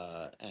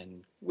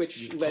 and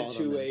which led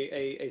to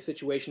a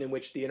situation in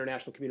which the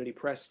international community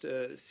pressed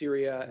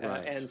Syria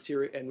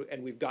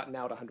and we've gotten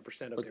out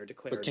 100% of their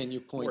declared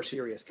more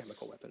serious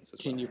chemical weapons.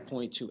 Can you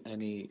point to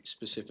any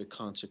specific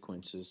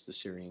consequences the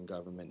Syrian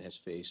government has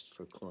faced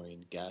for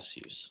chlorine gas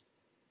use?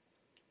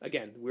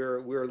 Again,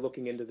 we're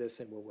looking into this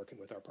and we're working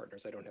with our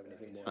partners. I don't have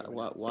anything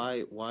more.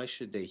 Why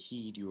should they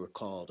heed your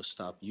call to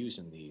stop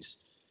using these?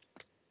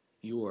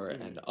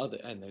 And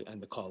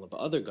the call of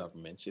other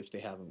governments if they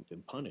haven't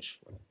been punished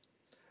for it.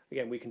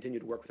 Again, we continue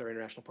to work with our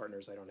international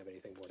partners. I don't have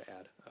anything more to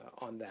add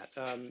on that.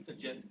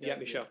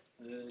 Michelle.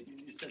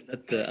 You said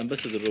that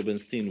Ambassador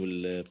Rubinstein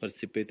will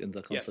participate in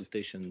the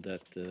consultation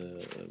that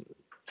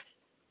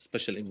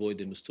Special Envoy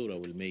de Mistura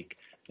will make.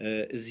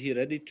 Is he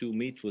ready to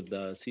meet with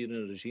the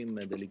Syrian regime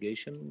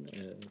delegation?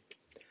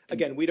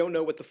 Again, we don't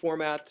know what the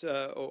format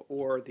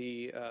or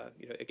the,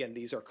 again,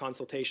 these are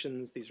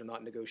consultations, these are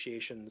not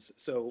negotiations.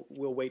 So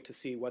we'll wait to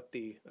see what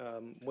the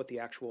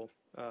actual,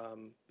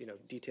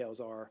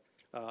 details are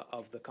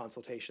of the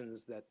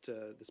consultations that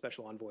the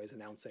special envoy is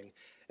announcing.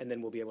 And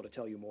then we'll be able to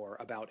tell you more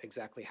about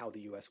exactly how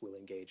the U.S. will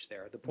engage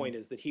there. The point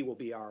is that he will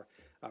be our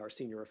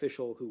senior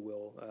official who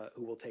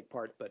will take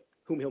part, but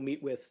whom he'll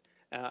meet with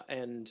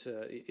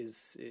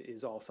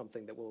is all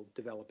something that will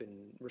develop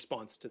in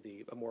response to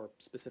a more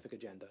specific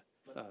agenda.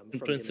 In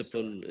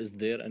principle, is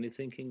there any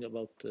thinking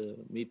about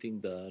meeting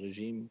the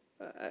regime?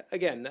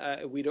 Again,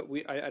 I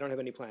don't have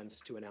any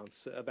plans to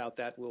announce about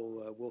that.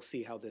 We'll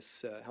see how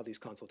these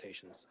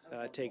consultations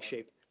take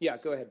shape. Yeah,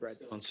 go ahead, Brad.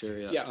 On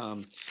Syria, Yeah.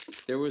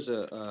 there was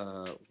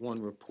one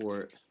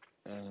report,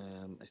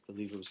 I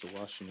believe it was the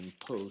Washington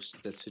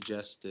Post, that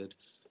suggested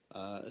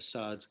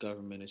Assad's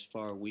government is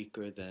far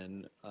weaker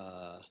than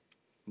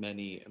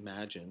many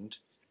imagined,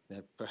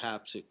 that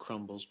perhaps it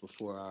crumbles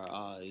before our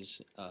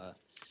eyes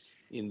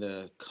in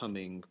the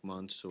coming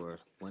months or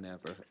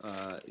whenever.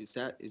 Is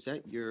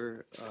that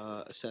your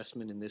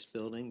assessment in this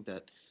building,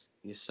 that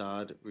the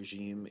Assad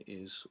regime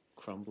is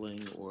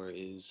crumbling or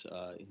is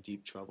in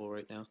deep trouble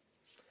right now?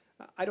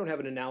 I don't have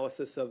an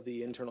analysis of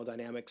the internal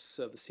dynamics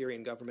of the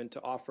Syrian government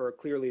to offer.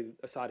 Clearly,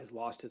 Assad has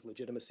lost his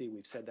legitimacy.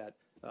 We've said that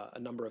a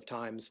number of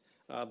times,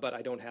 but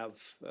I don't have,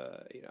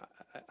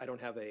 I don't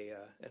have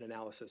an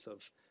analysis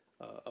of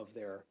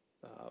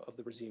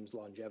the regime's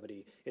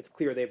longevity. It's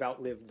clear they've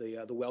outlived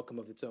the welcome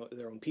of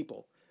their own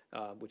people,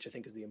 which I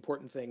think is the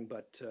important thing.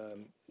 But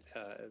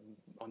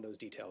on those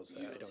details,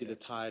 I don't see know. the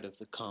tide of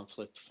the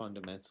conflict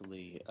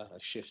fundamentally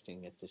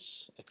shifting at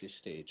this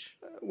stage.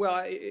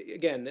 Well,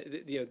 again,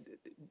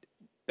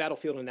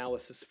 battlefield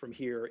analysis from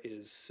here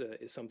is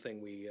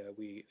something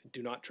we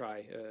do not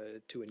try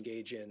to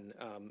engage in.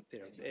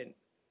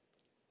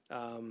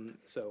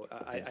 So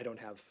I don't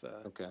have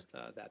that.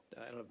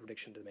 I don't have a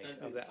prediction to make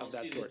of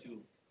that sort.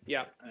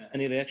 Yeah.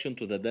 Any reaction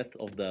to the death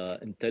of the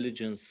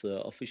intelligence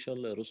official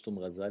Rustum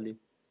Ghazali?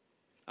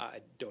 I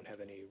don't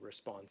have any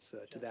response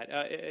to that.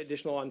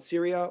 Additional on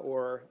Syria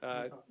or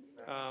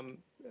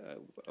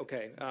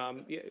okay.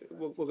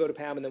 We'll go to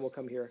Pam and then we'll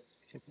come here.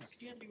 Do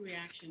you have any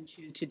reaction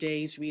to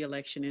today's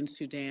re-election in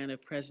Sudan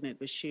of President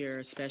Bashir,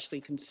 especially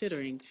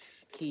considering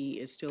he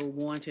is still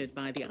wanted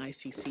by the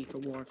ICC for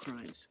war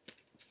crimes?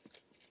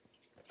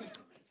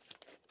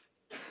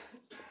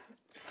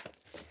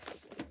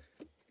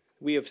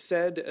 We have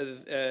said,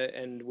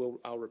 and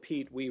I'll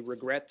repeat, we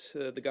regret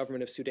the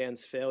government of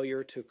Sudan's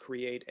failure to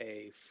create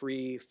a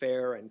free,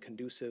 fair, and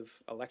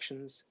conducive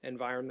elections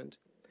environment.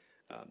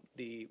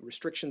 The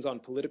restrictions on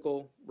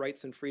political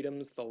rights and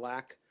freedoms, the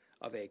lack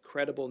of a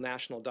credible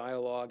national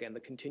dialogue, and the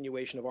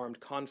continuation of armed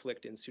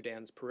conflict in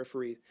Sudan's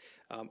periphery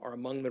are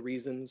among the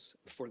reasons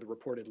for the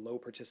reported low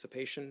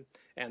participation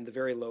and the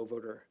very low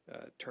voter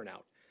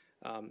turnout.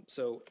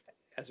 So,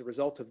 as a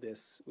result of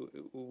this,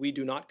 we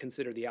do not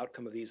consider the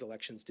outcome of these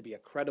elections to be a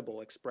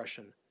credible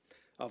expression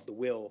of the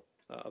will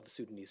of the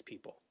Sudanese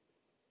people.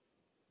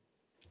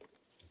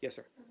 Yes,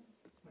 sir.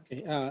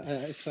 Okay,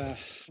 it's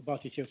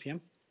about Ethiopia.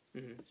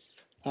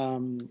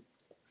 Mm-hmm.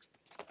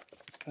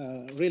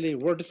 Really,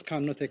 words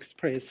cannot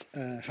express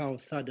how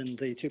saddened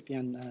the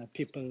Ethiopian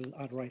people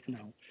are right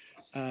now.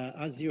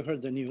 As you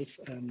heard the news,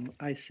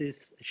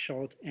 ISIS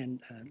shot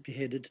and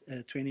beheaded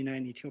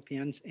 29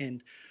 Ethiopians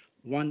and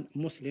one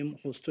Muslim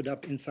who stood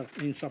up in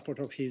support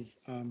of his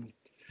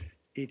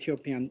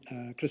Ethiopian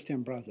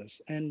Christian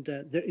brothers. And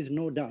there is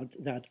no doubt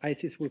that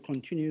ISIS will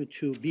continue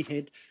to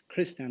behead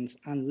Christians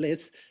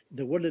unless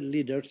the world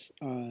leaders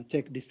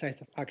take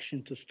decisive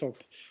action to stop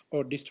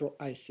or destroy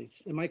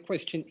ISIS. And my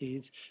question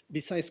is,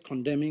 besides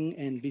condemning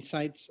and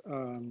besides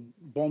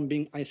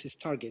bombing ISIS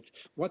targets,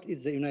 what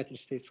is the United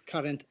States'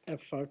 current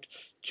effort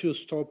to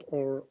stop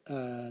or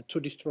to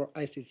destroy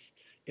ISIS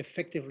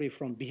effectively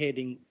from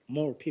beheading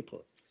more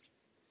people?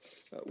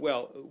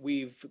 Well,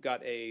 we've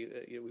got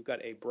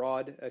a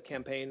broad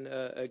campaign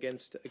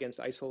against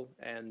ISIL,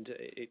 and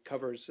it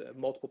covers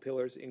multiple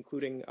pillars,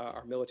 including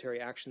our military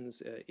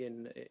actions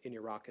in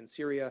Iraq and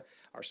Syria,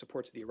 our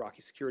support to the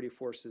Iraqi security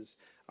forces,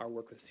 our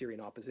work with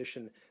Syrian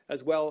opposition,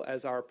 as well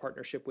as our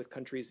partnership with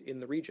countries in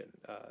the region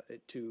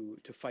to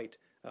fight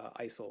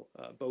ISIL,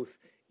 both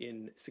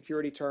in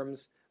security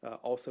terms,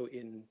 also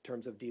in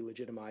terms of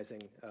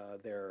delegitimizing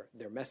their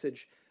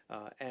message.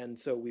 And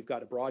so we've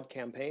got a broad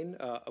campaign.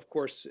 Of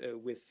course,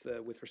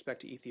 with respect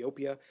to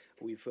Ethiopia,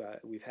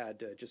 we've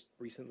had just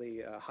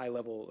recently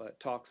high-level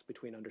talks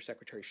between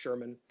Undersecretary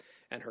Sherman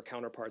and her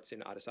counterparts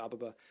in Addis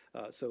Ababa.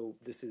 So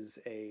this is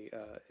a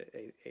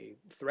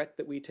threat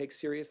that we take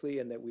seriously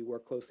and that we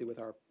work closely with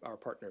our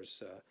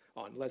partners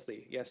on.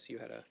 Leslie, yes, you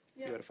had a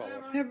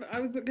follow-up.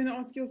 I was going to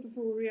ask you also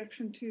for a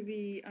reaction to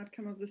the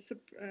outcome of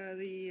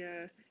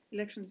the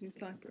elections in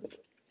Cyprus.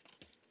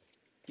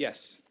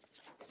 Yes.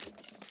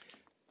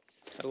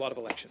 Had a lot of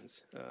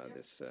elections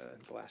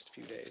the last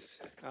few days.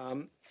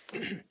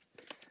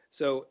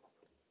 So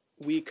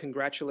we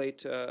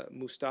congratulate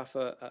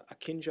Mustafa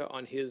Akinci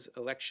on his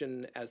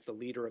election as the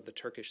leader of the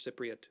Turkish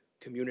Cypriot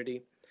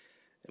community.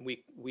 And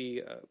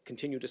we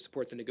continue to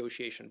support the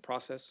negotiation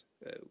process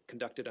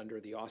conducted under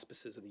the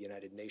auspices of the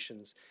United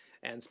Nations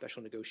and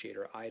Special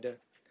Negotiator Ida,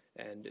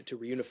 and to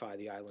reunify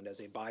the island as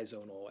a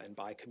bizonal and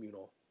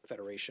bicommunal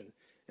federation.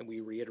 And we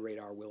reiterate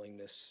our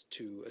willingness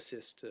to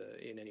assist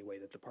in any way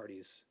that the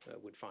parties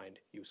would find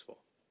useful.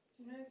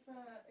 Do you know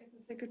if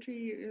the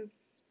secretary has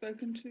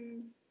spoken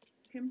to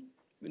him?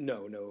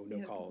 No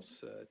Yes.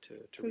 calls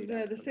to Because read out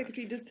the on that.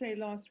 secretary did say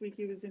last week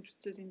he was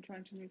interested in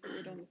trying to move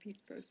forward on the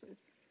peace process,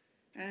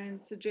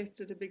 and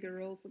suggested a bigger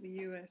role for the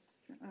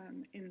U.S.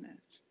 In that.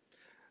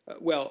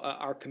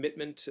 Our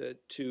commitment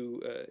to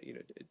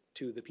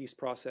the peace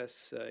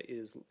process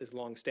is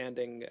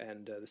longstanding,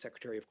 and the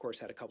secretary, of course,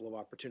 had a couple of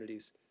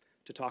opportunities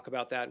to talk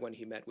about that when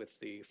he met with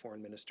the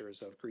foreign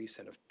ministers of Greece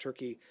and of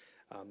Turkey,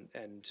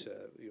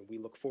 we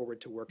look forward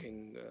to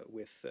working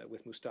with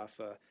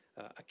Mustafa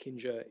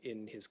Akinci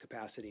in his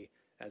capacity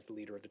as the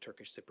leader of the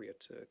Turkish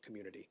Cypriot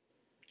community.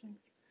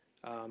 Thanks.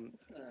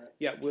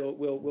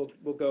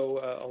 We'll go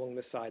along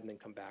this side and then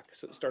come back.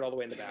 So start all the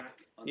way in the back.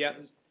 Yeah,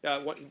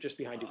 just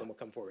behind you, then we'll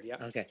come forward. Yeah.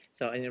 Okay.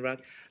 So in Iraq,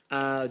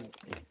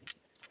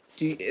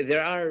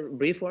 there are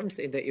reforms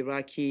in the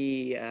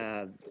Iraqi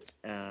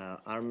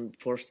armed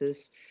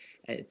forces.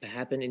 It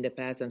happened in the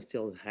past and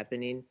still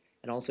happening,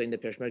 and also in the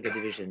Peshmerga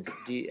divisions.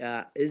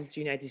 Is the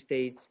United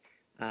States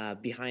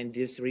behind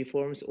these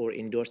reforms or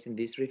endorsing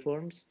these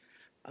reforms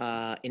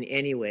in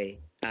any way?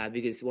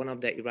 Because one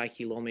of the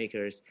Iraqi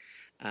lawmakers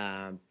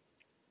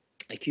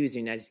accused the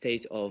United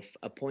States of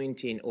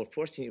appointing or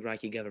forcing the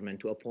Iraqi government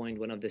to appoint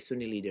one of the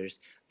Sunni leaders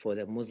for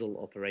the Mosul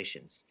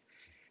operations.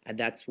 And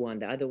that's one.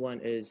 The other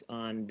one is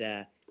on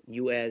the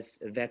U.S.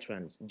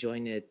 veterans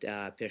joined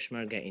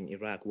Peshmerga in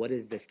Iraq. What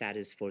is the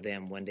status for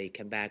them when they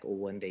come back or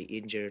when they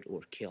injured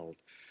or killed,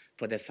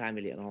 for their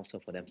family and also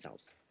for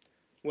themselves?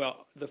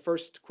 Well, the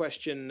first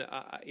question,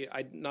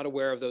 I'm not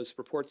aware of those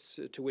reports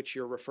to which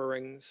you're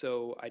referring,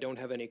 so I don't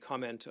have any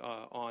comment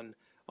on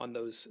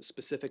those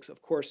specifics.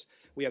 Of course,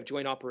 we have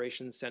joint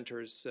operations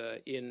centers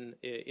in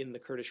the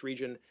Kurdish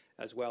region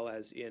as well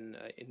as in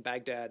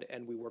Baghdad,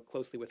 and we work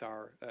closely with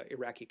our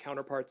Iraqi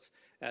counterparts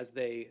as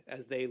they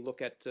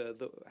look at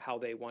how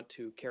they want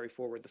to carry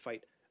forward the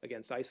fight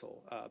against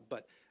ISIL.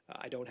 But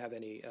I don't have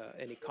any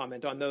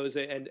comment on those,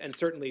 and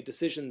certainly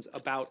decisions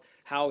about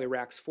how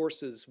Iraq's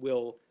forces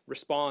will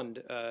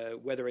respond,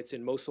 whether it's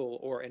in Mosul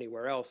or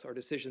anywhere else, are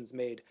decisions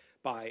made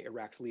by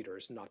Iraq's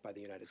leaders, not by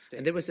the United States.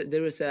 And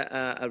there was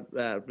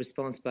a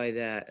response by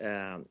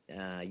the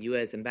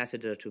U.S.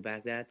 ambassador to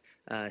Baghdad,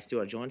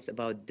 Stuart Jones,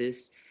 about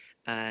this.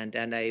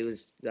 And I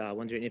was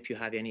wondering if you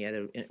have any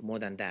other more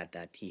than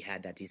that he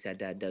had. That he said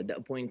that the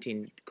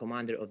appointing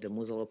commander of the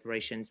Mosul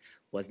operations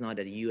was not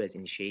a U.S.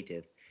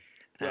 initiative.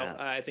 Well,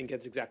 I think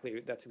that's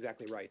exactly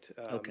right.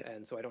 Okay.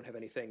 And so I don't have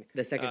anything.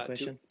 The second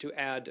question to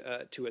add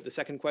to it. The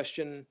second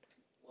question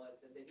was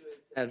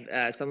that the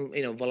U.S.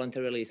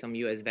 voluntarily some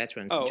U.S.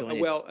 veterans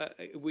joined.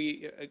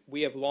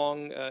 We have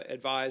long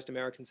advised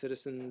American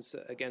citizens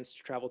against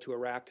travel to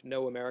Iraq.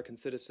 No American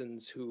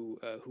citizens who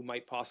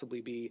might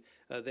possibly be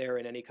there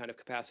in any kind of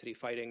capacity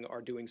fighting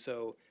are doing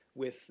so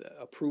with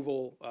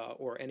approval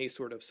or any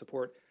sort of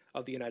support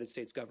of the United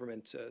States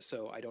government.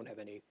 So I don't have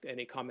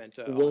any comment.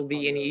 Will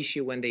be any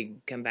issue when they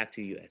come back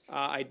to U.S.?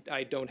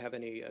 I don't have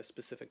any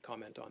specific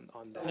comment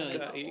on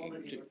that.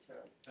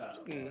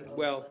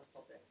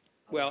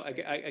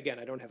 Again,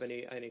 I don't have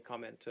any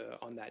comment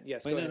on that.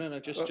 Yes. Wait, no.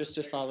 Just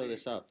to follow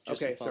this up.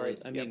 Okay, sorry.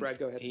 Brad,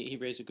 go ahead. He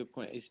raised a good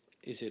point. Is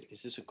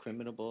this a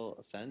criminal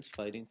offense,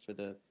 fighting for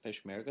the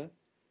Peshmerga?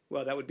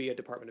 Well, that would be a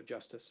Department of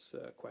Justice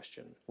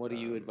question. What are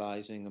you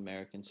advising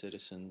American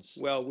citizens?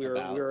 Well,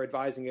 we're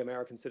advising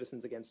American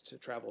citizens against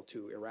travel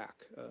to Iraq.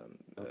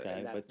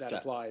 Okay, and that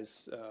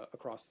applies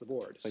across the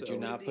board. But you're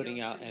not putting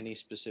out any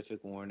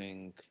specific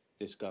warning,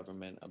 this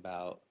government,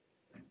 about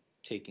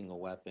taking a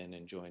weapon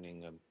and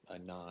joining a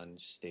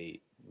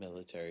non-state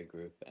military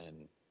group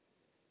and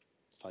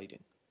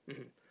fighting.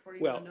 Mm-hmm.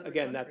 Well,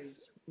 again,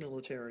 that's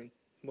military.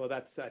 Well,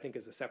 that's, I think,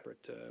 is a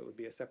separate would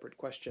be a separate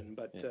question,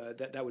 but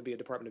that would be a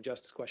Department of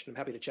Justice question. I'm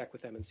happy to check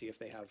with them and see if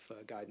they have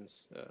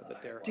guidance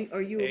that they're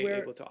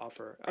able to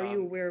offer. Are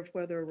you aware of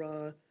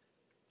whether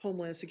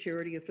Homeland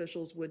Security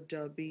officials would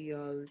be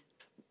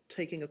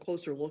taking a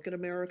closer look at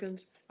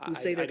Americans who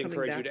say they're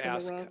coming back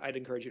from Iraq? I'd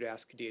encourage you to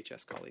ask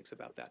DHS colleagues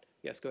about that.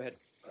 Yes, go ahead.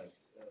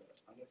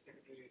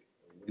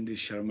 Wendy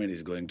Sherman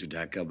is going to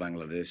Dhaka,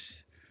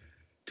 Bangladesh,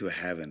 to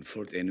have a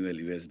 4th annual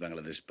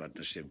U.S.-Bangladesh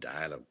Partnership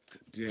Dialogue.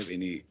 Do you have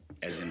any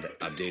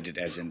updated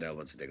agenda,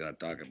 what they're going to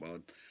talk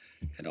about?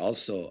 And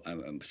also,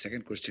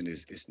 second question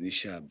is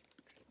Nisha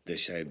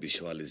Desai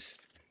Biswal is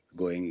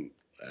going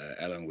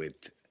along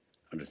with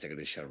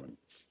Undersecretary Sherman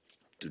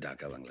to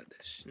Dhaka,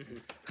 Bangladesh. Mm-hmm.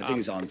 I think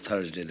it's on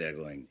Thursday they're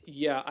going.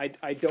 Yeah,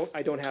 I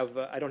don't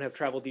have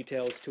travel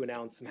details to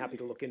announce. I'm happy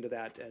to look into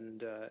that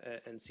and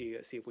see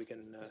if we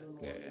can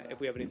if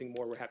we have anything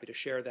more. We're happy to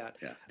share that.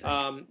 Yeah.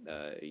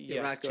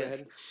 Yes, go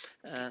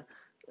ahead.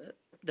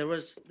 there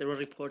were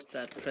reports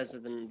that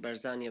President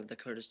Barzani of the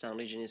Kurdistan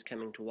region is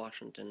coming to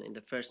Washington in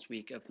the first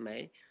week of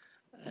May,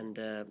 and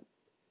the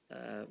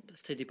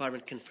State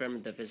Department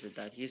confirmed the visit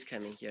that he's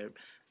coming here.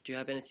 Do you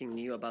have anything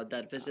new about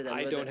that visit? And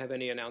I don't have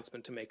any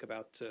announcement to make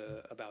about.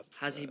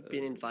 Has he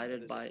been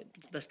invited by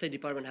the State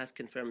Department? Has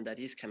confirmed that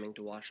he's coming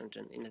to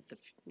Washington in the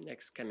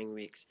next coming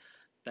weeks,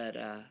 but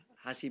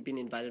has he been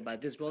invited by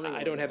this building?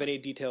 I don't have any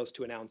details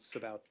to announce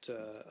about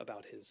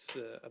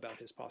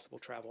his possible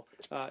travel.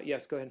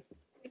 Yes, go ahead.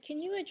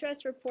 Can you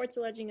address reports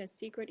alleging a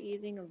secret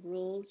easing of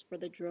rules for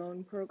the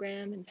drone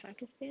program in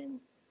Pakistan?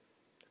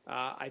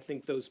 I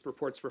think those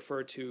reports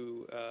refer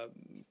to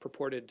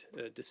purported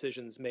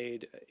decisions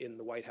made in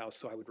the White House,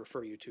 so I would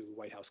refer you to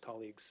White House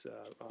colleagues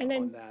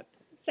on that.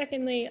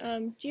 Secondly,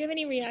 do you have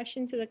any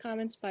reaction to the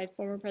comments by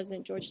former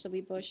President George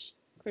W. Bush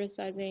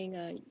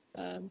criticizing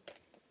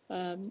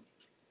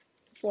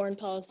foreign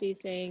policy,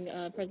 saying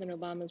President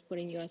Obama is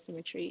putting U.S. in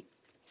retreat?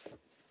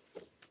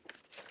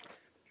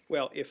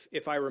 Well,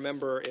 if I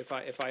remember, if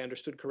I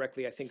understood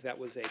correctly, I think that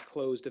was a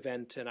closed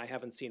event, and I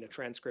haven't seen a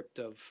transcript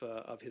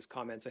of his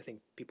comments. I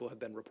think people have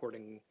been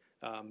reporting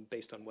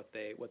based on what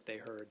they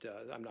heard.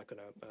 I'm not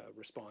going to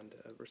respond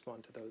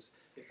to those.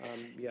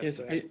 Yes.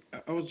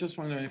 I was just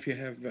wondering if you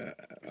have a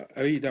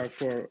radar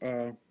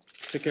for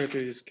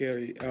Secretary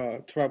Kerry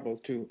travel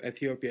to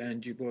Ethiopia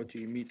and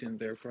Djibouti, meeting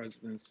their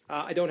presidents.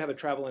 I don't have a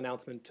travel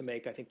announcement to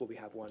make. I think we'll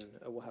have one.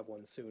 We'll have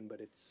one soon, but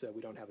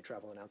we don't have a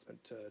travel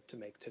announcement to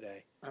make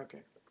today. Okay.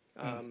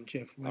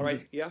 Jeff, all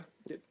right. Yeah.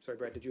 Sorry,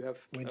 Brad. Did you have?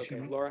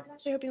 Okay, Laura. I'm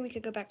actually hoping we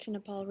could go back to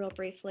Nepal real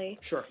briefly.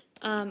 Sure.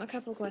 A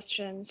couple of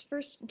questions.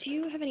 First, do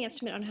you have any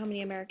estimate on how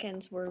many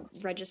Americans were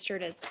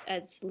registered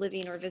as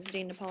living or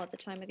visiting Nepal at the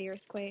time of the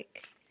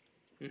earthquake?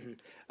 Mm-hmm.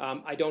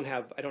 I don't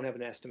have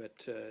an estimate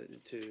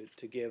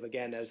to give.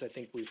 Again, as I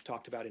think we've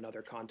talked about in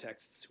other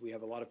contexts, we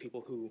have a lot of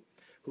people who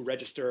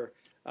register.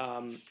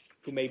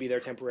 Who may be there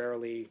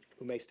temporarily,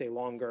 who may stay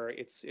longer.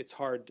 It's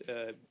hard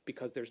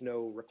because there's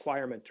no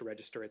requirement to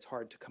register. It's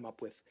hard to come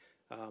up with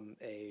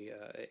a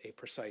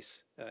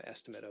precise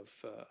estimate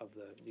of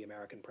the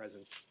American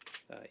presence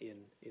in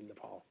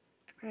Nepal.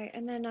 Okay,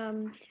 and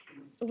then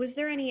was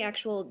there any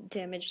actual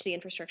damage to the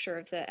infrastructure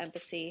of the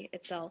embassy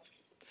itself?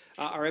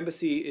 Our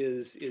embassy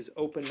is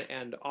open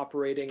and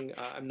operating.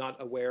 I'm not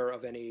aware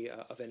of any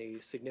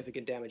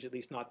significant damage, at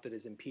least not that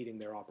is impeding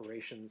their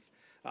operations.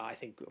 I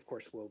think, of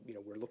course,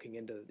 we're looking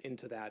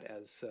into that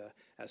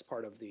as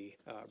part of the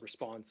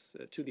response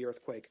to the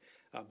earthquake.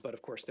 But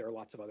of course, there are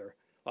lots of other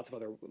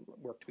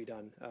work to be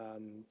done,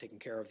 taking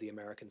care of the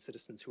American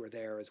citizens who are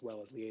there, as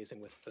well as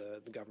liaising with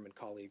the government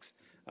colleagues.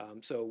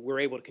 So we're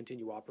able to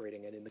continue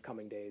operating, and in the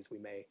coming days, we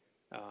may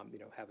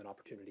have an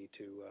opportunity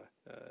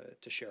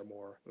to share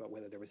more about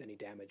whether there was any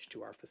damage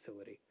to our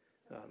facility.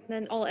 And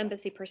then all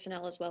embassy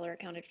personnel as well are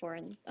accounted for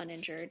and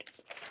uninjured?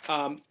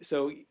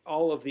 So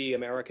all of the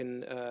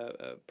American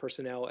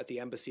personnel at the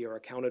embassy are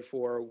accounted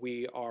for.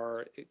 We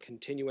are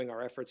continuing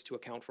our efforts to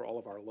account for all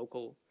of our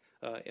local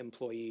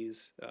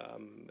employees.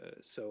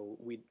 So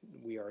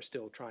we are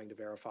still trying to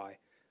verify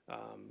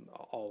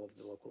all of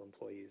the local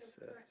employees'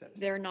 status.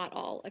 They're not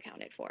all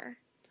accounted for?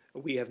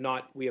 We have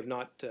not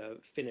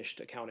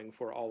finished accounting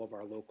for all of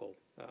our local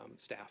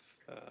staff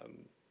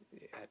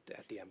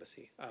at the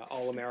embassy.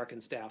 All American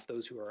staff,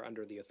 those who are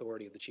under the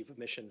authority of the Chief of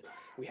Mission,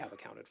 we have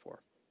accounted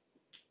for.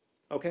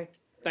 Okay,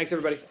 thanks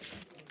everybody.